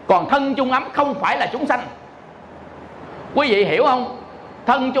 Còn thân chung ấm không phải là chúng sanh. Quý vị hiểu không?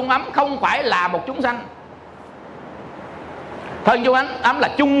 Thân chung ấm không phải là một chúng sanh. Thân chung ấm là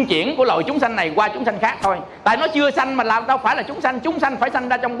chung chuyển của loài chúng sanh này qua chúng sanh khác thôi. Tại nó chưa sanh mà làm đâu phải là chúng sanh. Chúng sanh phải sanh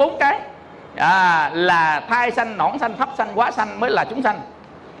ra trong 4 cái, là thai sanh, nõn sanh, thấp sanh, quá sanh mới là chúng sanh.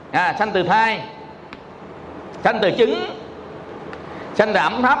 Sanh từ thai, sanh từ trứng, sanh từ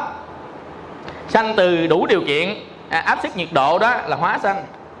ẩm thấp, sanh từ đủ điều kiện áp suất nhiệt độ, đó là hóa sanh,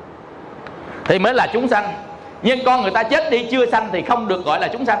 thì mới là chúng sanh. Nhưng con người ta chết đi chưa sanh thì không được gọi là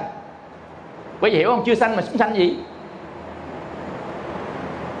chúng sanh. Quý vị hiểu không? Chưa sanh mà chúng sanh gì?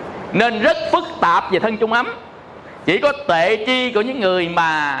 Nên rất phức tạp về thân chung ấm. Chỉ có tệ chi của những người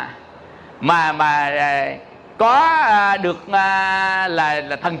mà có được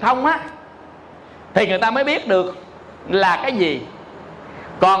là thần thông thì người ta mới biết được là cái gì.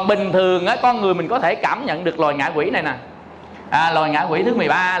 Còn bình thường con người mình có thể cảm nhận được loài ngạ quỷ này nè. Loài ngạ quỷ thứ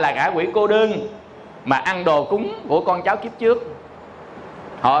 13 là ngạ quỷ cô đơn, mà ăn đồ cúng của con cháu kiếp trước.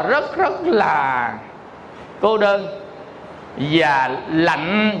 Họ rất là cô đơn và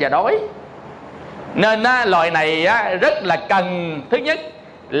lạnh và đói. Nên loài này rất là cần, thứ nhất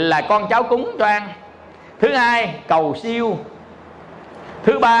là con cháu cúng cho ăn, thứ hai cầu siêu,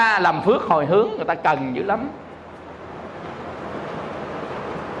 thứ ba làm phước hồi hướng. Người ta cần dữ lắm.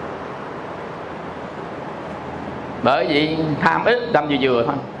 Bởi vì tham ít, tham vừa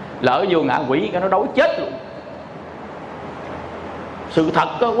thôi, lỡ vô ngạ quỷ cái nó đói chết luôn. Sự thật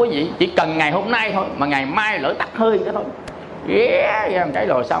đó quý vị, chỉ cần ngày hôm nay thôi, mà ngày mai lỡ tắt hơi cái thôi, ra một cái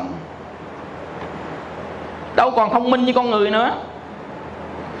rồi xong. Đâu còn thông minh như con người nữa.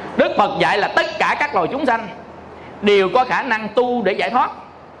 Đức Phật dạy là tất cả các loài chúng sanh đều có khả năng tu để giải thoát.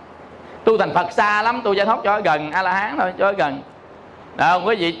 Tu thành Phật xa lắm, tu giải thoát cho gần A-la-hán thôi, cho gần.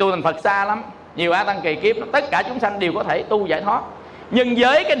 Quý vị, tu thành Phật xa lắm, nhiều A Tăng kỳ kiếp, tất cả chúng sanh đều có thể tu giải thoát. Nhưng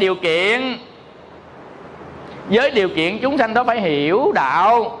với cái điều kiện, với điều kiện chúng sanh đó phải hiểu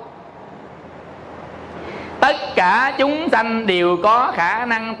đạo. tất cả chúng sanh đều có khả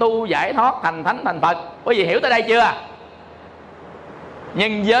năng tu giải thoát thành thánh thành Phật. Quý vị hiểu tới đây chưa?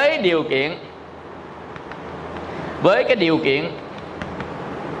 Nhưng với điều kiện, với cái điều kiện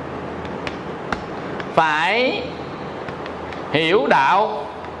phải hiểu đạo.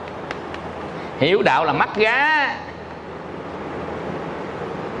 Hiểu đạo là mắt gá.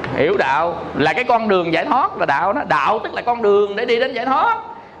 Hiểu đạo là cái con đường giải thoát, là đạo đó. Đạo tức là con đường để đi đến giải thoát,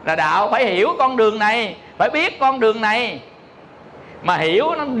 là đạo. Phải hiểu con đường này, phải biết con đường này. Mà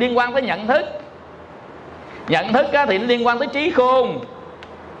hiểu nó liên quan tới nhận thức. Nhận thức thì nó liên quan tới trí khôn.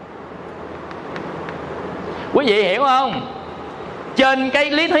 Quý vị hiểu không? Trên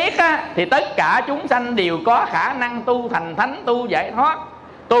cái lý thuyết thì tất cả chúng sanh đều có khả năng tu thành thánh, tu giải thoát,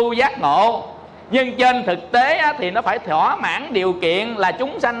 tu giác ngộ. Nhưng trên thực tế thì nó phải thỏa mãn điều kiện là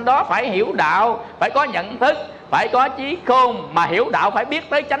chúng sanh đó phải hiểu đạo, phải có nhận thức, phải có trí khôn. Mà hiểu đạo phải biết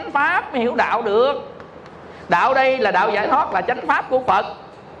tới chánh pháp mới hiểu đạo được. Đạo đây là đạo giải thoát, là chánh pháp của Phật.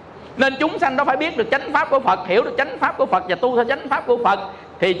 Nên chúng sanh đó phải biết được chánh pháp của Phật, hiểu được chánh pháp của Phật và tu theo chánh pháp của Phật,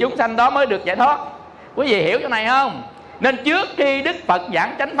 thì chúng sanh đó mới được giải thoát. Quý vị hiểu chỗ này không? Nên trước khi Đức Phật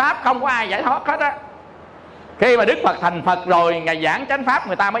giảng chánh pháp không có ai giải thoát hết á. Khi mà Đức Phật thành Phật rồi, Ngài giảng chánh pháp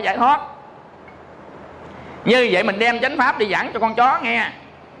người ta mới giải thoát. Như vậy mình đem chánh pháp đi giảng cho con chó nghe,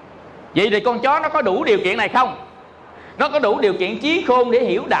 vậy thì con chó nó có đủ điều kiện này không? Nó có đủ điều kiện trí khôn để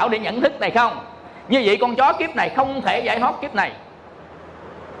hiểu đạo, để nhận thức này không? Như vậy con chó kiếp này không thể giải thoát kiếp này.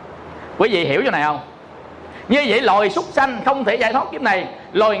 Quý vị hiểu chỗ này không? Như vậy loài súc sanh không thể giải thoát kiếp này,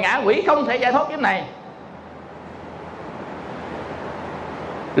 loài ngã quỷ không thể giải thoát kiếp này,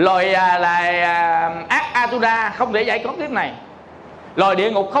 loài ác Atura không thể giải thoát kiếp này, loài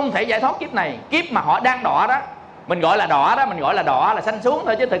địa ngục không thể giải thoát kiếp này. Kiếp mà họ đang đọa đó, mình gọi là đọa đó, mình gọi là đọa là sanh xuống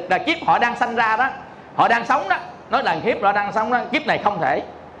thôi, chứ thực là kiếp họ đang sanh ra đó, họ đang sống đó. Nói là kiếp họ đang sống đó, kiếp này không thể.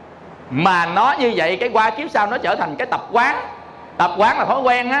 Mà nó như vậy, cái qua kiếp sau nó trở thành cái tập quán. Tập quán là thói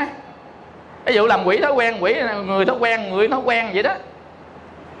quen á. Ví dụ làm quỷ thói quen, quỷ người thói quen, người thói quen vậy đó.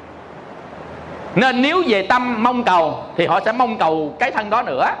 Nên nếu về tâm mong cầu thì họ sẽ mong cầu cái thân đó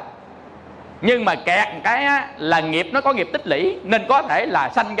nữa. Nhưng mà kẹt cái là nghiệp nó có nghiệp tích lũy, nên có thể là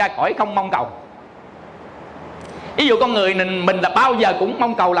sanh ra cõi không mong cầu. Ví dụ con người mình là bao giờ cũng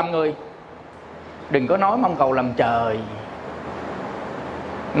mong cầu làm người. Đừng có nói mong cầu làm trời,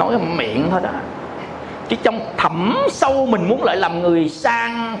 nói miệng thôi đó, chứ trong thẳm sâu mình muốn lại làm người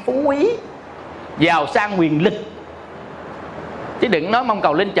sang phú quý, giàu sang quyền lực. Chứ đừng nói mong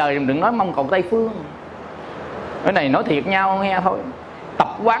cầu lên trời, đừng nói mong cầu Tây Phương. Cái này nói thiệt nhau nghe thôi. Tập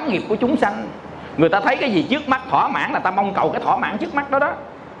quán nghiệp của chúng sanh, người ta thấy cái gì trước mắt thỏa mãn là ta mong cầu cái thỏa mãn trước mắt đó đó.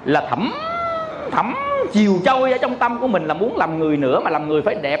 Là thẳm chiều trôi ở trong tâm của mình là muốn làm người nữa. Mà làm người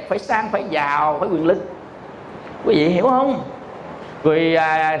phải đẹp, phải sang, phải giàu, phải quyền lực. Quý vị hiểu không? Rồi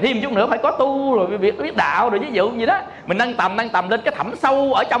thêm chút nữa phải có tu, rồi biết đạo, rồi ví dụ gì đó. Mình nâng tầm lên cái thẳm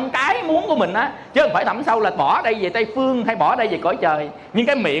sâu ở trong cái muốn của mình á. Chứ không phải thẳm sâu là bỏ đây về Tây Phương hay bỏ đây về cõi trời. Nhưng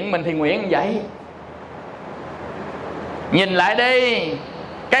cái miệng mình thì nguyện vậy. Nhìn lại đi,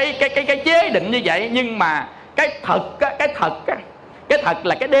 cái chế định như vậy. Nhưng mà cái thật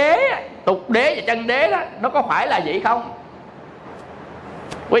là cái đế, tục đế và chân đế đó, nó có phải là vậy không?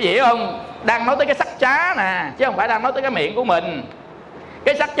 Quý vị hiểu không? Đang nói tới cái sắc trá nè, chứ không phải đang nói tới cái miệng của mình.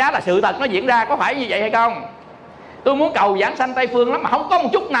 Cái sắc trá là sự thật nó diễn ra, có phải như vậy hay không? Tôi muốn cầu giảng sanh Tây Phương lắm mà không có một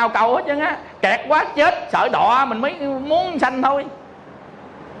chút nào cầu hết trơn á. Kẹt quá chết, sợ đọa mình mới muốn sanh thôi.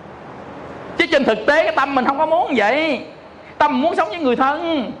 Chứ trên thực tế cái tâm mình không có muốn vậy. Tâm muốn sống với người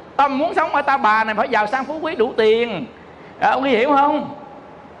thân, tâm muốn sống ở Ta Bà này phải giàu sang phú quý đủ tiền. Ông hiểu không?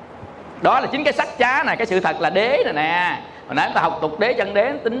 Đó là chính cái sắc trá này, cái sự thật là đế này nè. Hồi nãy ta học tục đế chân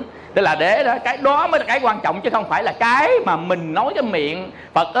đế tính, đây là đế đó. Cái đó mới là cái quan trọng, chứ không phải là cái mà mình nói cái miệng.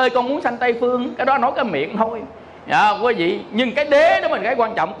 Phật ơi con muốn sanh Tây Phương, cái đó nói cái miệng thôi. Quý vị, nhưng cái đế đó mình cái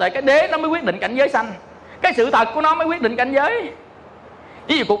quan trọng. Tại cái đế nó mới quyết định cảnh giới sanh. Cái sự thật của nó mới quyết định cảnh giới.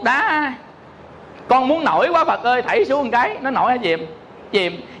 Ví dụ cục đá, con muốn nổi quá Phật ơi thảy xuống một cái, nó nổi hay chìm?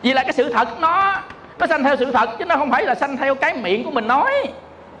 Chìm. Vì là cái sự thật nó sanh theo sự thật, chứ nó không phải là sanh theo cái miệng của mình nói.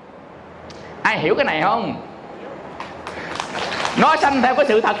 Ai hiểu cái này không? Nó sanh theo cái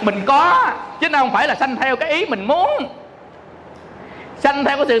sự thật mình có, chứ nó không phải là sanh theo cái ý mình muốn. Sanh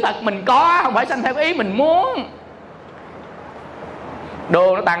theo cái sự thật mình có, không phải sanh theo cái ý mình muốn.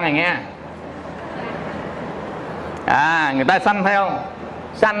 Đô nó tăng này nghe. Người ta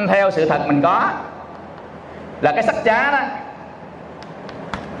sanh theo sự thật mình có, là cái sắc trá đó.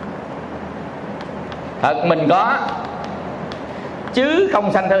 Thật mình có, chứ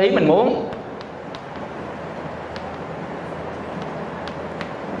không sanh theo ý mình muốn.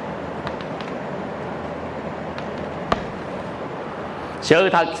 Sự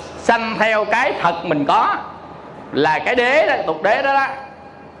thật sanh theo cái thật mình có, là cái đế đó, tục đế đó,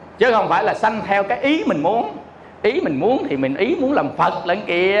 chứ không phải là sanh theo cái ý mình muốn. Ý mình muốn thì mình ý muốn làm Phật lẫn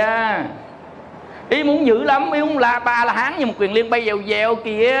kìa, ý muốn dữ lắm, ý muốn là ba la hán như một quyền liên bay dèo dèo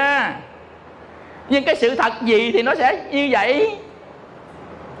kìa. Nhưng cái sự thật gì thì nó sẽ như vậy.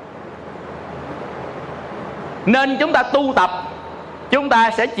 Nên chúng ta tu tập, chúng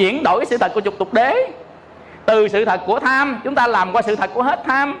ta sẽ chuyển đổi sự thật của dục tục đế. Từ sự thật của tham chúng ta làm qua sự thật của hết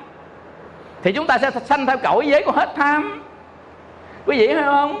tham, thì chúng ta sẽ sanh theo cõi giới của hết tham. Quý vị thấy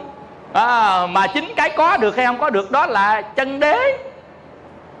không? Mà chính cái có được hay không có được đó là chân đế.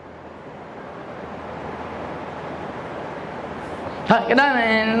 Thôi cái đó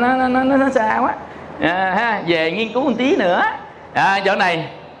này, nó xa quá. Về nghiên cứu một tí nữa. Chỗ này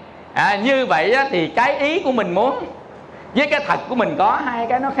như vậy á, thì cái ý của mình muốn với cái thật của mình có hai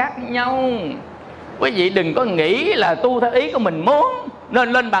cái nó khác nhau. Quý vị đừng có nghĩ là tu theo ý của mình muốn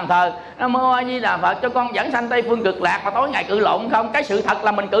nên lên bàn thờ Nam Mô A Di Đà Phật cho con dẫn sanh Tây Phương Cực Lạc mà tối ngày cự lộn không. Cái sự thật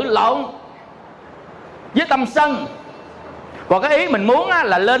là mình cự lộn với tâm sân. Còn cái ý mình muốn á,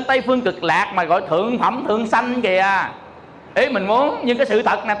 là lên Tây Phương Cực Lạc mà gọi thượng phẩm thượng sanh kìa. Ý mình muốn, nhưng cái sự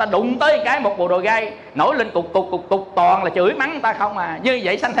thật này ta đụng tới cái một bộ đồ gai nổi lên cục toàn là chửi mắng người ta không à. Như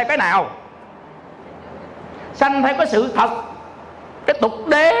vậy sanh theo cái nào? Sanh theo cái sự thật, cái tục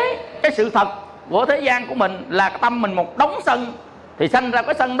đế, cái sự thật của thế gian của mình là tâm mình một đống sân, thì sanh ra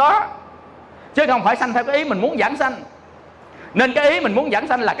cái sân đó, chứ không phải sanh theo cái ý mình muốn giảng sanh. Nên cái ý mình muốn giảng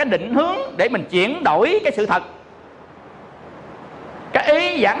sanh là cái định hướng để mình chuyển đổi cái sự thật. Cái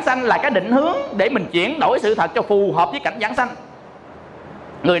ý giảng sanh là cái định hướng để mình chuyển đổi sự thật cho phù hợp với cảnh giảng sanh.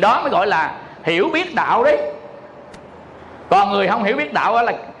 Người đó mới gọi là hiểu biết đạo đấy. Còn người không hiểu biết đạo đó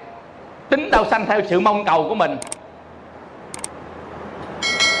là tính đâu sanh theo sự mong cầu của mình.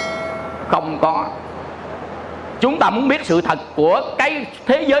 Không có. Chúng ta muốn biết sự thật của cái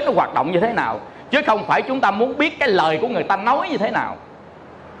thế giới nó hoạt động như thế nào, chứ không phải chúng ta muốn biết cái lời của người ta nói như thế nào.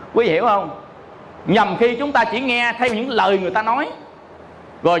 Quý vị hiểu không? Nhầm khi chúng ta chỉ nghe theo những lời người ta nói,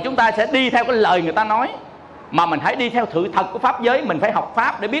 rồi chúng ta sẽ đi theo cái lời người ta nói. Mà mình hãy đi theo sự thật của pháp giới. Mình phải học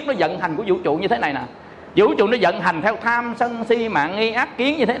pháp để biết nó vận hành của vũ trụ như thế này nè. Vũ trụ nó vận hành theo tham sân si mạng nghi ác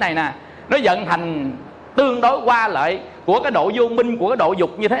kiến như thế này nè. Nó vận hành tương đối qua lại của cái độ vô minh, của cái độ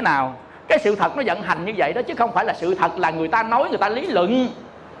dục như thế nào. Cái sự thật nó vận hành như vậy đó, chứ không phải là sự thật là người ta nói, người ta lý luận.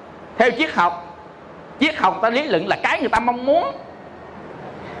 Theo triết học, triết học ta lý luận là cái người ta mong muốn.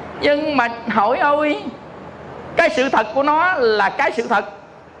 Nhưng mà hỏi ơi, cái sự thật của nó là cái sự thật,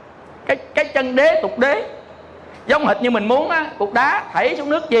 cái chân đế tục đế. Giống hệt như mình muốn á, cục đá thảy xuống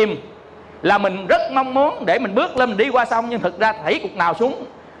nước chìm là mình rất mong muốn để mình bước lên mình đi qua sông, nhưng thực ra thảy cục nào xuống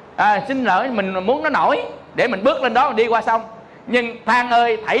xin lỗi, mình muốn nó nổi để mình bước lên đó mình đi qua sông. Nhưng than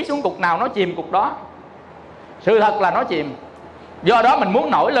ơi, thảy xuống cục nào nó chìm cục đó. Sự thật là nó chìm. Do đó mình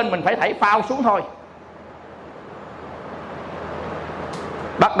muốn nổi lên mình phải thảy phao xuống thôi.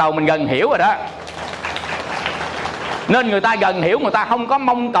 Bắt đầu mình gần hiểu rồi đó. Nên người ta gần hiểu, người ta không có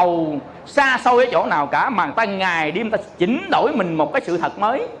mong cầu xa xôi ở chỗ nào cả, mà người ta ngày đêm ta chỉnh đổi mình một cái sự thật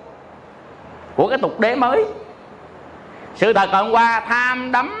mới của cái tục đế mới. Sự thật hôm qua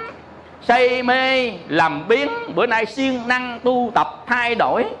tham đắm say mê làm biến, bữa nay siêng năng tu tập thay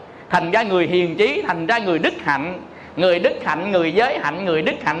đổi, thành ra người hiền trí, thành ra người đức hạnh. Người đức hạnh, người giới hạnh. Người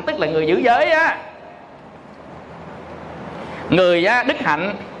đức hạnh tức là người giữ giới á. Người đức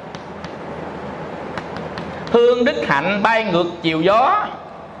hạnh hương đức hạnh bay ngược chiều gió.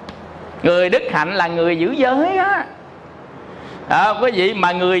 Người đức hạnh là người giữ giới á. Quý vị,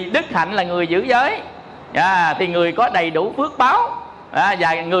 mà người đức hạnh là người giữ giới thì người có đầy đủ phước báo,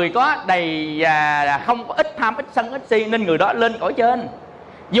 và người có đầy không có ít tham, ít sân, ít si, nên người đó lên cõi trên.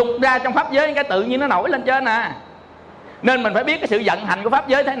 Dục ra trong pháp giới cái tự nhiên nó nổi lên trên à. Nên mình phải biết cái sự vận hành của pháp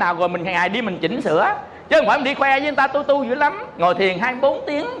giới thế nào, rồi mình ngày đi mình chỉnh sửa, chứ không phải mình đi khoe với người ta tu dữ lắm. Ngồi thiền 24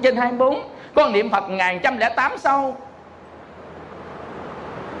 tiếng trên 24, con niệm Phật 1108 sau,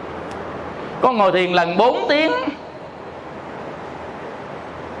 con ngồi thiền lần 4 tiếng.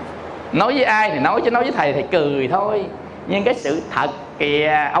 Nói với ai thì nói, chứ nói với thầy cười thôi. Nhưng cái sự thật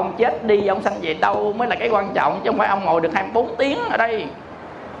kìa, ông chết đi, ông sanh về đâu mới là cái quan trọng, chứ không phải ông ngồi được 24 tiếng ở đây.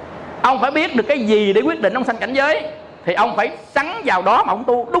 Ông phải biết được cái gì để quyết định ông sanh cảnh giới, thì ông phải sắn vào đó mà ông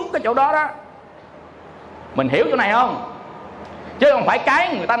tu đúng cái chỗ đó đó. Mình hiểu chỗ này không? Chứ không phải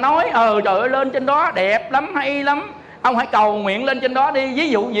cái người ta nói trời ơi lên trên đó đẹp lắm, hay lắm, ông hãy cầu nguyện lên trên đó đi, ví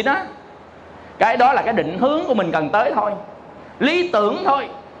dụ gì đó. Cái đó là cái định hướng của mình cần tới thôi, lý tưởng thôi,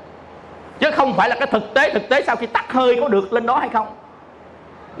 chứ không phải là cái thực tế. Thực tế sau khi tắt hơi có được lên đó hay không?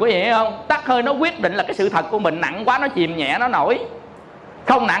 Quý vị hiểu không? Tắt hơi nó quyết định là cái sự thật của mình nặng quá nó chìm, nhẹ nó nổi.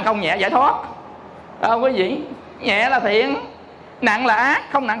 Không nặng không nhẹ giải thoát. Quý vị, nhẹ là thiện, Nặng là ác,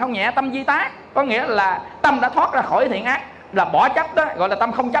 không nặng không nhẹ, tâm di tác. Có nghĩa là tâm đã thoát ra khỏi thiện ác, là bỏ chấp đó, gọi là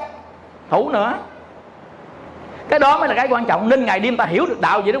tâm không chấp thủ nữa. Cái đó mới là cái quan trọng. Nên ngày đêm ta hiểu được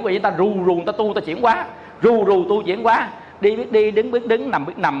đạo vậy đó quý vị. Ta rù ta tu ta chuyển hóa, rù tu chuyển hóa. Đi biết đi, đứng biết đứng, nằm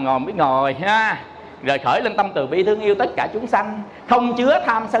biết nằm, ngồi biết ngồi ha. Rồi khởi lên tâm từ bi thương yêu tất cả chúng sanh, không chứa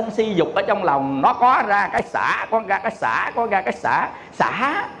tham sân si dục ở trong lòng. Nó có ra cái xả, có ra cái xả, có ra cái xả.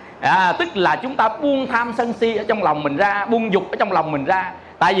 Xả tức là chúng ta buông tham sân si ở trong lòng mình ra, buông dục ở trong lòng mình ra.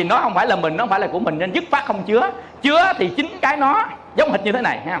 Tại vì nó không phải là mình, nó không phải là của mình, nên dứt khoát không chứa. Chứa thì chính cái nó giống hệt như thế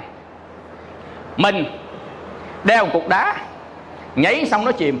này ha. Mình đeo một cục đá, nhảy xong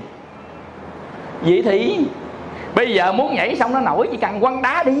nó chìm. Vậy thì bây giờ muốn nhảy xong nó nổi, chỉ cần quăng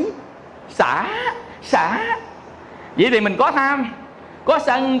đá đi, xả. Vậy thì mình có tham, có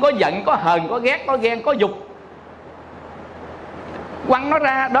sân, có giận, có hờn, có ghét, có ghen, có dục, quăng nó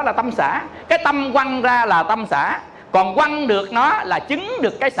ra, đó là tâm xả. Cái tâm quăng ra là tâm xả. Còn quăng được nó là chứng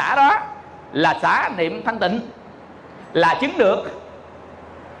được cái xả đó, là xả niệm thanh tịnh, là chứng được.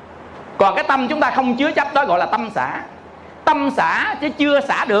 Còn cái tâm chúng ta không chứa chấp đó gọi là tâm xả. Tâm xả chứ chưa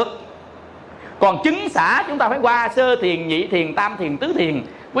xả được. Còn chứng xả chúng ta phải qua sơ thiền, nhị thiền, tam thiền, tứ thiền.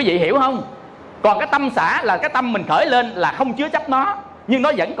 Quý vị hiểu không? Còn cái tâm xả là cái tâm mình khởi lên là không chứa chấp nó, nhưng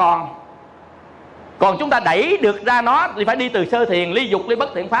nó vẫn còn. Còn chúng ta đẩy được ra nó thì phải đi từ sơ thiền, ly dục, ly bất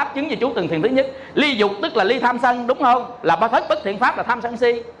thiện pháp, chứng về chú từng thiền thứ nhất. Ly dục tức là ly tham sân, đúng không? Là ba thất bất thiện pháp là tham sân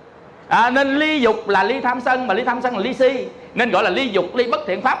si. Nên ly dục là ly tham sân, mà ly tham sân là ly si. Nên gọi là ly dục, ly bất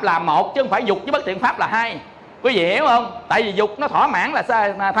thiện pháp là một, chứ không phải dục với bất thiện pháp là hai. Quý vị hiểu không? Tại vì dục nó thỏa mãn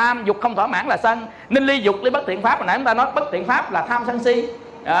là tham, dục không thỏa mãn là sân. Nên ly dục, ly bất thiện pháp, hồi nãy chúng ta nói bất thiện pháp là tham sân si.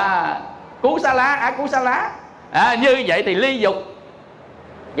 Cú sa lá, cú sa lá. Như vậy thì ly dục,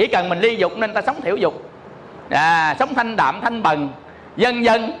 chỉ cần mình ly dục nên ta sống thiểu dục, sống thanh đạm thanh bần, dần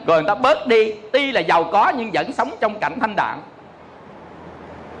dần rồi người ta bớt đi. Tuy là giàu có nhưng vẫn sống trong cảnh thanh đạm.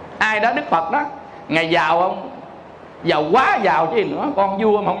 Ai đó, Đức Phật đó, ngày giàu không? Giàu quá giàu chứ gì nữa, con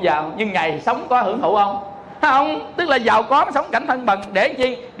vua mà không giàu, nhưng ngày sống có hưởng thụ không? Không, tức là giàu có sống cảnh thanh bần để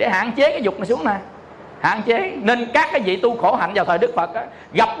chi? Để hạn chế cái dục này xuống nè, hạn chế. Nên các cái vị tu khổ hạnh vào thời Đức Phật á,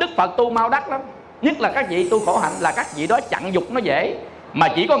 gặp Đức Phật tu mau đắc lắm. Nhất là các vị tu khổ hạnh là các vị đó chặn dục nó dễ. Mà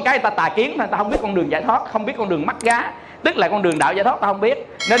chỉ có một cái ta tà kiến thôi, ta không biết con đường giải thoát, không biết con đường mắc gá, tức là con đường đạo giải thoát ta không biết.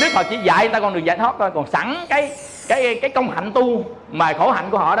 Nên Đức Phật chỉ dạy người ta con đường giải thoát thôi. Còn sẵn cái công hạnh tu mà khổ hạnh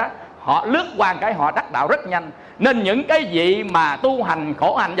của họ đó, họ lướt qua cái họ đắc đạo rất nhanh. Nên những cái vị mà tu hành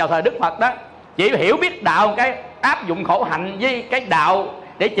khổ hạnh vào thời Đức Phật đó, chỉ hiểu biết đạo cái áp dụng khổ hạnh với cái đạo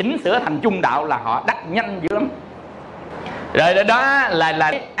để chỉnh sửa thành chung đạo là họ đắc nhanh dữ lắm. Rồi đó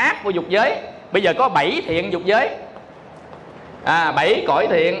là ác của dục giới. Bây giờ có 7 thiện dục giới, 7 cõi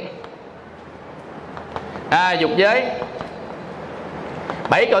thiện dục giới.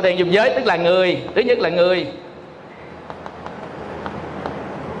 7 cõi thiện dục giới tức là người. Thứ nhất là người.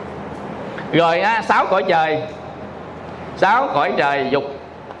 Rồi 6 cõi trời, 6 cõi trời dục.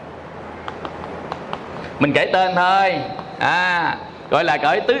 Mình kể tên thôi. Gọi là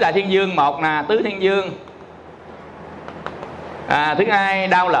cõi tứ đại thiên dương. Một nè, tứ thiên dương. Thứ hai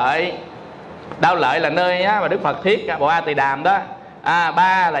đao lợi. Đao lợi là nơi mà Đức Phật thiết Bộ A Tỳ Đàm đó.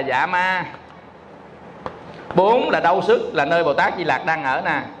 3 là Dạ Ma. 4 là Đâu Xuất, là nơi Bồ Tát Di Lặc đang ở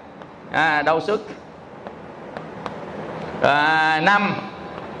nè. Đâu Xuất. 5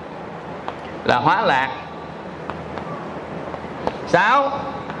 là Hóa Lạc. 6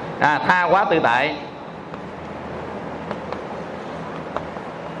 Tha Hóa Tự Tại.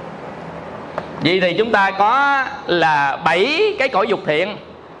 Vậy thì chúng ta có là 7 cái cõi dục thiện.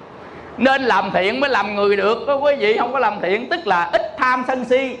 Nên làm thiện mới làm người được đó quý vị. Không có làm thiện tức là ít tham sân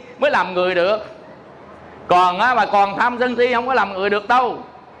si mới làm người được. Còn mà còn tham sân si không có làm người được đâu.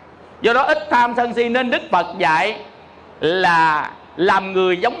 Do đó ít tham sân si nên Đức Phật dạy là làm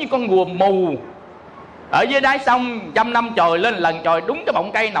người giống như con rùa mù ở dưới đáy sông, 100 năm trồi lên lần trồi đúng cái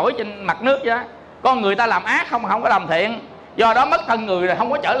bọng cây nổi trên mặt nước vậy đó. Con người ta làm ác không có làm thiện, do đó mất thân người rồi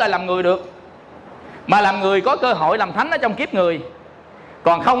không có trở lại làm người được. Mà làm người có cơ hội làm thánh ở trong kiếp người.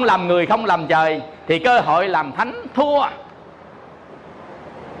 Còn không làm người, không làm trời thì cơ hội làm thánh thua.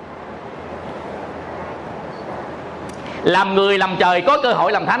 Làm người làm trời có cơ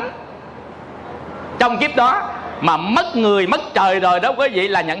hội làm thánh trong kiếp đó, mà mất người mất trời rồi đó quý vị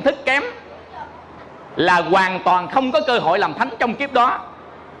là nhận thức kém, là hoàn toàn không có cơ hội làm thánh trong kiếp đó,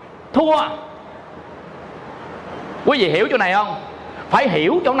 thua. Quý vị hiểu chỗ này không? Phải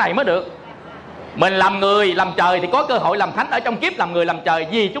hiểu chỗ này mới được. Mình làm người làm trời thì có cơ hội làm thánh ở trong kiếp làm người làm trời,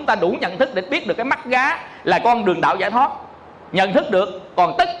 vì chúng ta đủ nhận thức để biết được cái mắt gá là con đường đạo giải thoát, nhận thức được.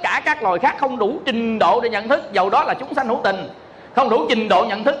 Còn tất cả các loài khác không đủ trình độ để nhận thức, dầu đó là chúng sanh hữu tình, không đủ trình độ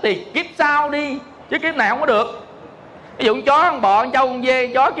nhận thức thì kiếp sau đi, chứ kiếp này không có được. Ví dụ con chó, con bò, con trâu, con dê,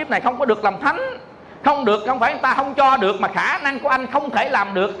 con chó kiếp này không có được làm thánh. Không được, không phải người ta không cho được, mà khả năng của anh không thể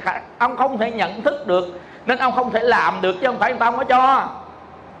làm được, ông không thể nhận thức được, nên ông không thể làm được, chứ không phải người ta không có cho.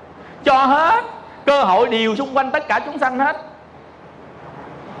 Cho hết, cơ hội đều xung quanh tất cả chúng sanh hết.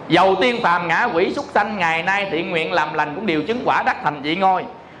 Dầu tiên phàm ngã quỷ súc sanh, ngày nay thiện nguyện làm lành cũng đều chứng quả đắc thành vị ngôi.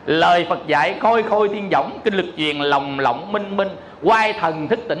 Lời Phật dạy khôi khôi thiên võng, kinh lực truyền lòng lộng minh minh, quay thần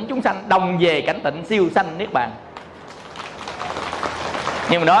thức tỉnh chúng sanh, đồng về cảnh tịnh siêu sanh niết bàn.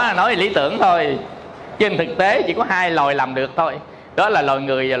 Nhưng mà đó là nói lý tưởng thôi, trên thực tế chỉ có hai loài làm được thôi. Đó là loài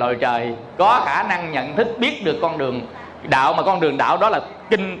người và loài trời, có khả năng nhận thức biết được con đường đạo. Mà con đường đạo đó là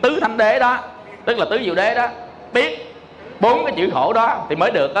kinh tứ thánh đế đó, tức là tứ diệu đế đó, biết 4 cái chữ khổ đó thì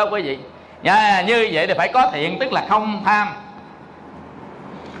mới được đó quý vị. Như vậy thì phải có thiện, tức là không tham,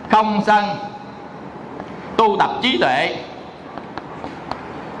 không sân, tu tập trí tuệ,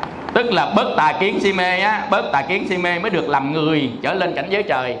 tức là bớt tà kiến si mê á, bớt tà kiến si mê mới được làm người trở lên cảnh giới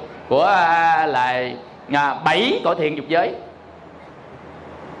trời của là 7 cõi thiện dục giới.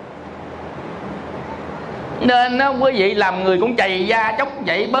 Nên quý vị làm người cũng chày da chóc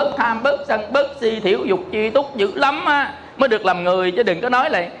vậy, bớt tham, bớt sân, bớt si, thiểu dục chi túc dữ lắm á, mới được làm người. Chứ đừng có nói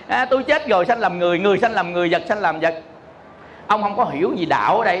là tôi chết rồi sanh làm người, người sanh làm người, vật sanh làm vật. Ông không có hiểu gì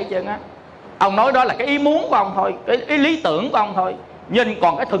đạo ở đây hết trơn á. Ông nói đó là cái ý muốn của ông thôi, cái ý lý tưởng của ông thôi. Nhưng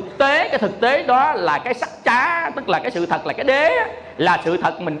còn cái thực tế đó là cái sắc trá, tức là cái sự thật, là cái đế, là sự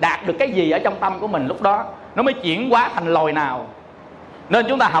thật mình đạt được cái gì ở trong tâm của mình, lúc đó nó mới chuyển hóa thành loài nào. Nên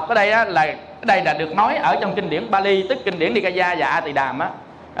chúng ta học ở đây á, là cái đây là được nói ở trong kinh điển Bali, tức kinh điển Nikaya và A Tỳ Đàm á,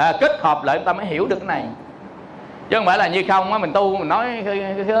 kết hợp lại chúng ta mới hiểu được cái này. Chứ không phải là như không á, mình tu mình nói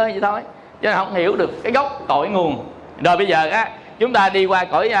hơi vậy thôi, chứ không hiểu được cái gốc cội nguồn. Rồi bây giờ á, chúng ta đi qua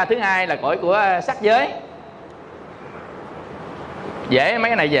cõi thứ hai là cõi của sắc giới. Dễ, mấy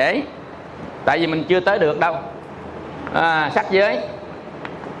cái này dễ, tại vì mình chưa tới được đâu. Sắc giới.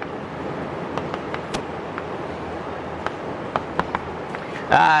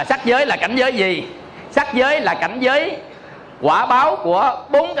 Sắc giới là cảnh giới gì? Sắc giới là cảnh giới quả báo của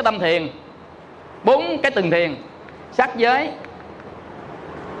 4 cái tâm thiền, 4 cái từng thiền. Sắc giới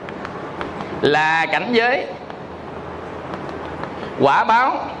là cảnh giới quả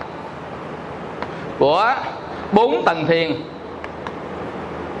báo của 4 tầng thiền,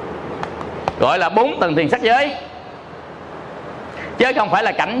 gọi là 4 tầng thiền sắc giới. Chứ không phải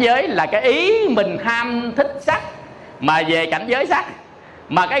là cảnh giới là cái ý mình ham thích sắc mà về cảnh giới sắc,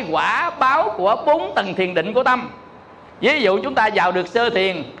 mà cái quả báo của 4 tầng thiền định của tâm. Ví dụ chúng ta vào được sơ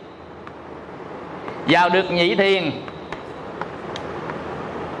thiền, vào được nhị thiền,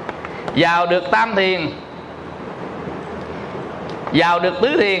 vào được tam thiền, vào được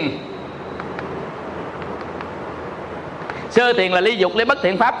tứ thiền. Sơ thiền là ly dục, ly bất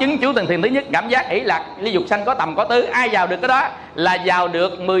thiện pháp, chứng chú tầng thiền thứ nhất, cảm giác hỷ lạc, ly dục sanh có tầm có tứ. Ai vào được cái đó là vào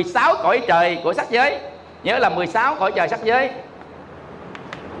được 16 cõi trời của sắc giới. Nhớ là 16 cõi trời sắc giới.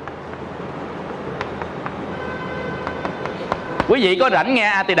 Quý vị có rảnh nghe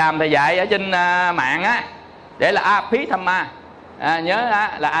A Tỳ Đàm thầy dạy ở trên mạng á, để là A Phí Tham Ma. Nhớ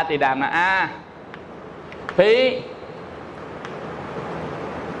là A Tỳ Đàm là A Phí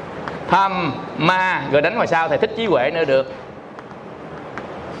Tham Ma, rồi đánh ngoài sau thầy Thích Trí Huệ nữa được.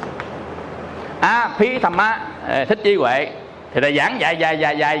 A Phí Tham Ma, Thích Trí Huệ. Thì thầy giảng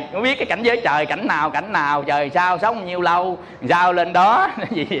dài không biết cái cảnh giới trời cảnh nào, trời sao, sống nhiêu lâu, sao lên đó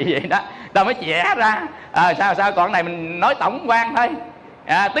gì vậy đó, tao mới chẻ ra. Sao còn này mình nói tổng quan thôi.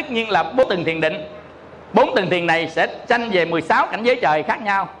 Tất nhiên là 4 tầng thiền định. 4 tầng thiền này sẽ sanh về 16 cảnh giới trời khác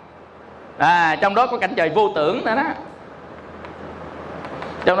nhau. Trong đó có cảnh trời vô tưởng nữa đó.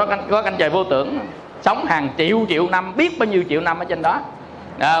 Trong đó có cảnh trời vô tưởng, sống hàng triệu năm, biết bao nhiêu triệu năm ở trên đó.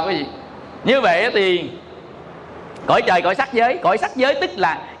 Quý vị, như vậy thì cõi trời, cõi sắc giới. Cõi sắc giới tức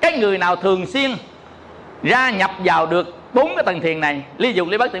là cái người nào thường xuyên ra nhập vào được 4 cái tầng thiền này, ly dục,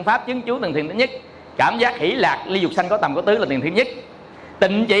 ly bất thiện pháp, chứng chú tầng thiền thứ nhất, cảm giác hỷ lạc, ly dục sanh có tầm có tứ là thiền thứ nhất,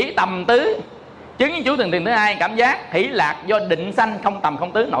 tịnh chỉ tầm tứ, chứng chú tầng thiền thứ hai, cảm giác hỷ lạc do định sanh không tầm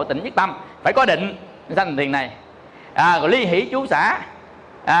không tứ, nội tịnh nhất tâm, phải có định sanh tầng thiền này. Rồi ly hỷ chú xả,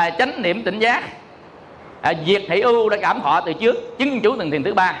 chánh niệm tỉnh giác, diệt hỷ ưu đã cảm thọ từ trước, chứng chú tầng thiền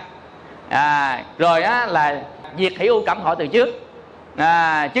thứ ba. Rồi là diệt hỷ ưu cảm thọ từ trước,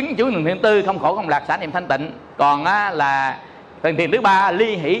 chứng chú tầng thiền tư, không khổ không lạc, xả niệm thanh tịnh. Còn là tầng thiền thứ ba,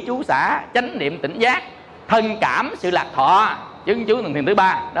 ly hỷ chú xả, chánh niệm tỉnh giác, thân cảm sự lạc thọ, chứng chú tầng thiền thứ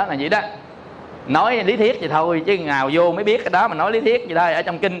ba. Đó là vậy đó, nói lý thuyết vậy thôi chứ nào vô mới biết cái đó, mà nói lý thuyết vậy thôi. Ở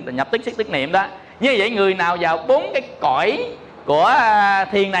trong kinh nhập tức xích tức niệm đó. Như vậy người nào vào 4 cái cõi của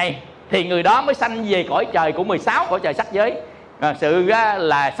thiền này thì người đó mới sanh về cõi trời của 16 cõi trời sắc giới. Sự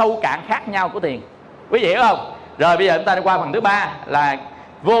là sâu cạn khác nhau của thiền, quý vị hiểu không? Rồi bây giờ chúng ta đi qua phần thứ ba là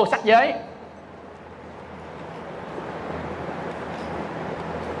vô sắc giới.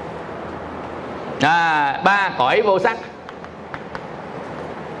 Ba cõi vô sắc.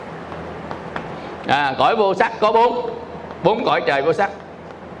 Cõi vô sắc có bốn cõi trời vô sắc.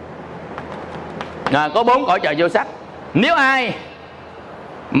 Có 4 cõi trời vô sắc. Nếu ai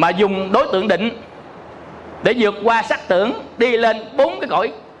mà dùng đối tượng định để vượt qua sắc tưởng, đi lên 4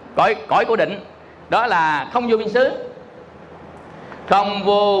 cái cõi của định, đó là không vô biên xứ, không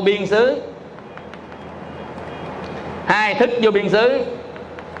vô biên xứ, 2 thức vô biên xứ,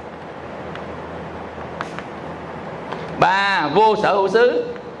 3 vô sở hữu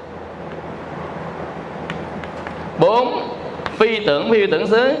xứ, 4 phi tưởng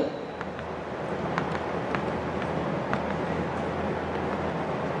xứ,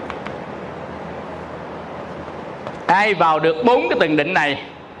 ai vào được 4 cái tầng định này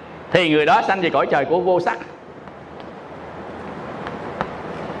thì người đó sanh về cõi trời của vô sắc.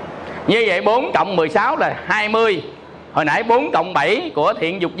 Như vậy 4 cộng 16 là 20. Hồi nãy 4 cộng 7 của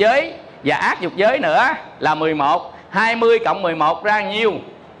thiện dục giới và ác dục giới nữa là 11. 20 cộng 11 ra nhiêu?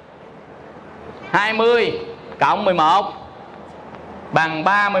 20 cộng 11 bằng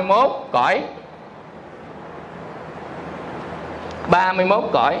 31 cõi. 31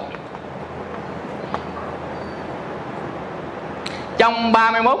 cõi. Trong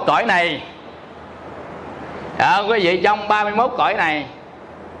 31 cõi này, quý vị, trong 31 cõi này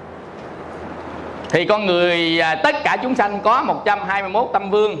thì con người, tất cả chúng sanh có 121 tâm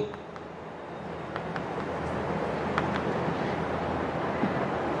vương.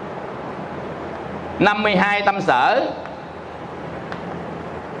 năm 52 tâm sở,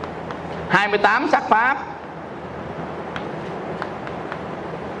 28 sắc pháp,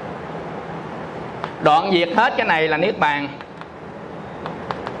 đoạn diệt hết cái này là niết bàn.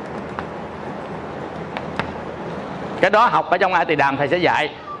 Cái đó học ở trong A Tỳ Đàm thầy sẽ dạy.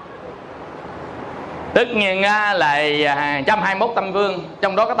 Tất nhiên là 121 tâm vương,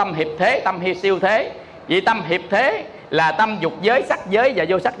 trong đó có tâm hiệp thế, tâm siêu thế. Vì tâm hiệp thế là tâm dục giới, sắc giới và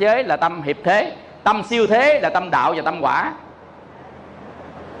vô sắc giới là tâm hiệp thế. Tâm siêu thế là tâm đạo và tâm quả.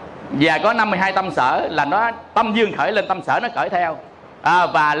 Và có 52 tâm sở là nó tâm dương khởi lên, tâm sở nó khởi theo.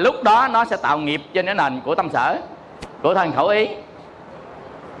 Và lúc đó nó sẽ tạo nghiệp trên cái nền của tâm sở, của thân khẩu ý.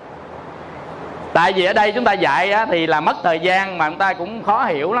 Tại vì ở đây chúng ta dạy thì là mất thời gian mà chúng ta cũng khó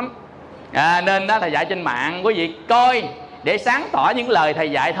hiểu lắm, nên đó thầy dạy trên mạng, quý vị coi để sáng tỏ những lời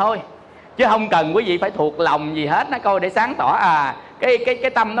thầy dạy thôi, chứ không cần quý vị phải thuộc lòng gì hết. Nó coi để sáng tỏ cái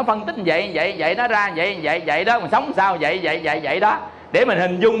tâm nó phân tích vậy nó ra vậy đó, mình sống sao vậy đó, để mình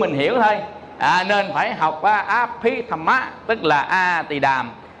hình dung mình hiểu thôi. Nên phải học Abhidhamma, tức là A Tỳ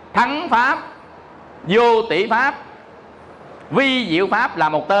Đàm, thắng pháp, vô tỷ pháp, vi diệu pháp là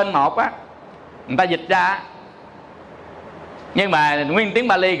một tên một á, người ta dịch ra, nhưng mà nguyên tiếng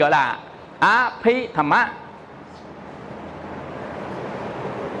Bali gọi là Abhidhamma.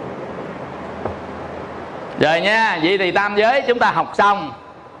 Rồi nha, vậy thì tam giới chúng ta học xong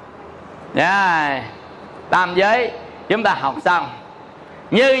nha. Tam giới chúng ta học xong.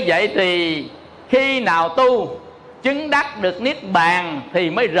 Như vậy thì khi nào tu chứng đắc được niết bàn thì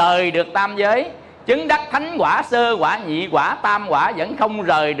mới rời được tam giới. Chứng đắc thánh quả, sơ quả, nhị quả, tam quả vẫn không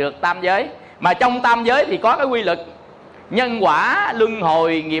rời được tam giới. Mà trong tam giới thì có cái quy luật nhân quả, luân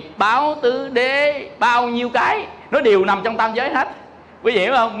hồi, nghiệp báo, tứ đế, bao nhiêu cái nó đều nằm trong tam giới hết. Quý vị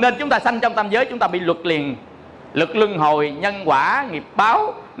hiểu không? Nên chúng ta sanh trong tam giới, chúng ta bị luật liền. Luật luân hồi, nhân quả, nghiệp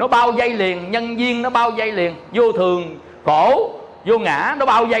báo nó bao vây liền, nhân duyên nó bao vây liền, vô thường, khổ, vô ngã nó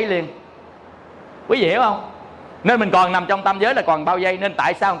bao vây liền. Quý vị hiểu không? Nên mình còn nằm trong tam giới là còn bao vây. Nên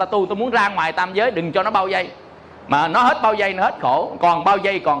tại sao người ta tu, tôi muốn ra ngoài tam giới đừng cho nó bao vây. Mà nó hết bao vây nó hết khổ, còn bao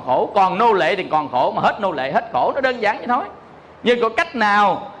vây còn khổ, còn nô lệ thì còn khổ, mà hết nô lệ hết khổ, nó đơn giản vậy thôi. Nhưng có cách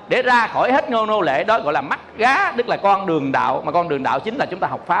nào để ra khỏi hết nô lệ đó gọi là mắc gá, tức là con đường đạo. Mà con đường đạo chính là chúng ta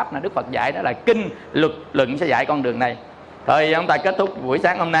học pháp, là Đức Phật dạy, đó là kinh luật luận sẽ dạy con đường này. Thôi chúng ta kết thúc buổi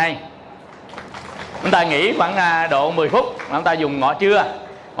sáng hôm nay. Chúng ta nghỉ khoảng độ 10 phút, chúng ta dùng ngọ trưa.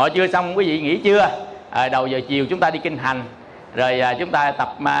 Ngọ trưa xong quý vị nghỉ trưa, đầu giờ chiều chúng ta đi kinh hành, rồi chúng ta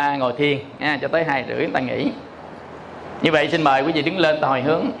tập ngồi thiền nha, cho tới 2:30 chúng ta nghỉ. Như vậy xin mời quý vị đứng lên ta hồi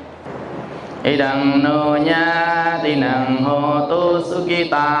hướng. Idang no nya tinang ho tu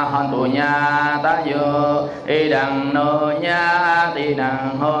sukita hantu nya ta yo. Idang no nya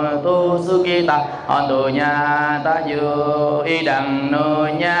tinang ho tu sukita hantu nya ta yo. Idang no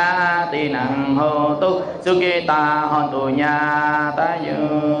nya tinang ho tu sukita hantu nya ta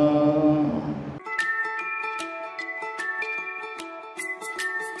yo.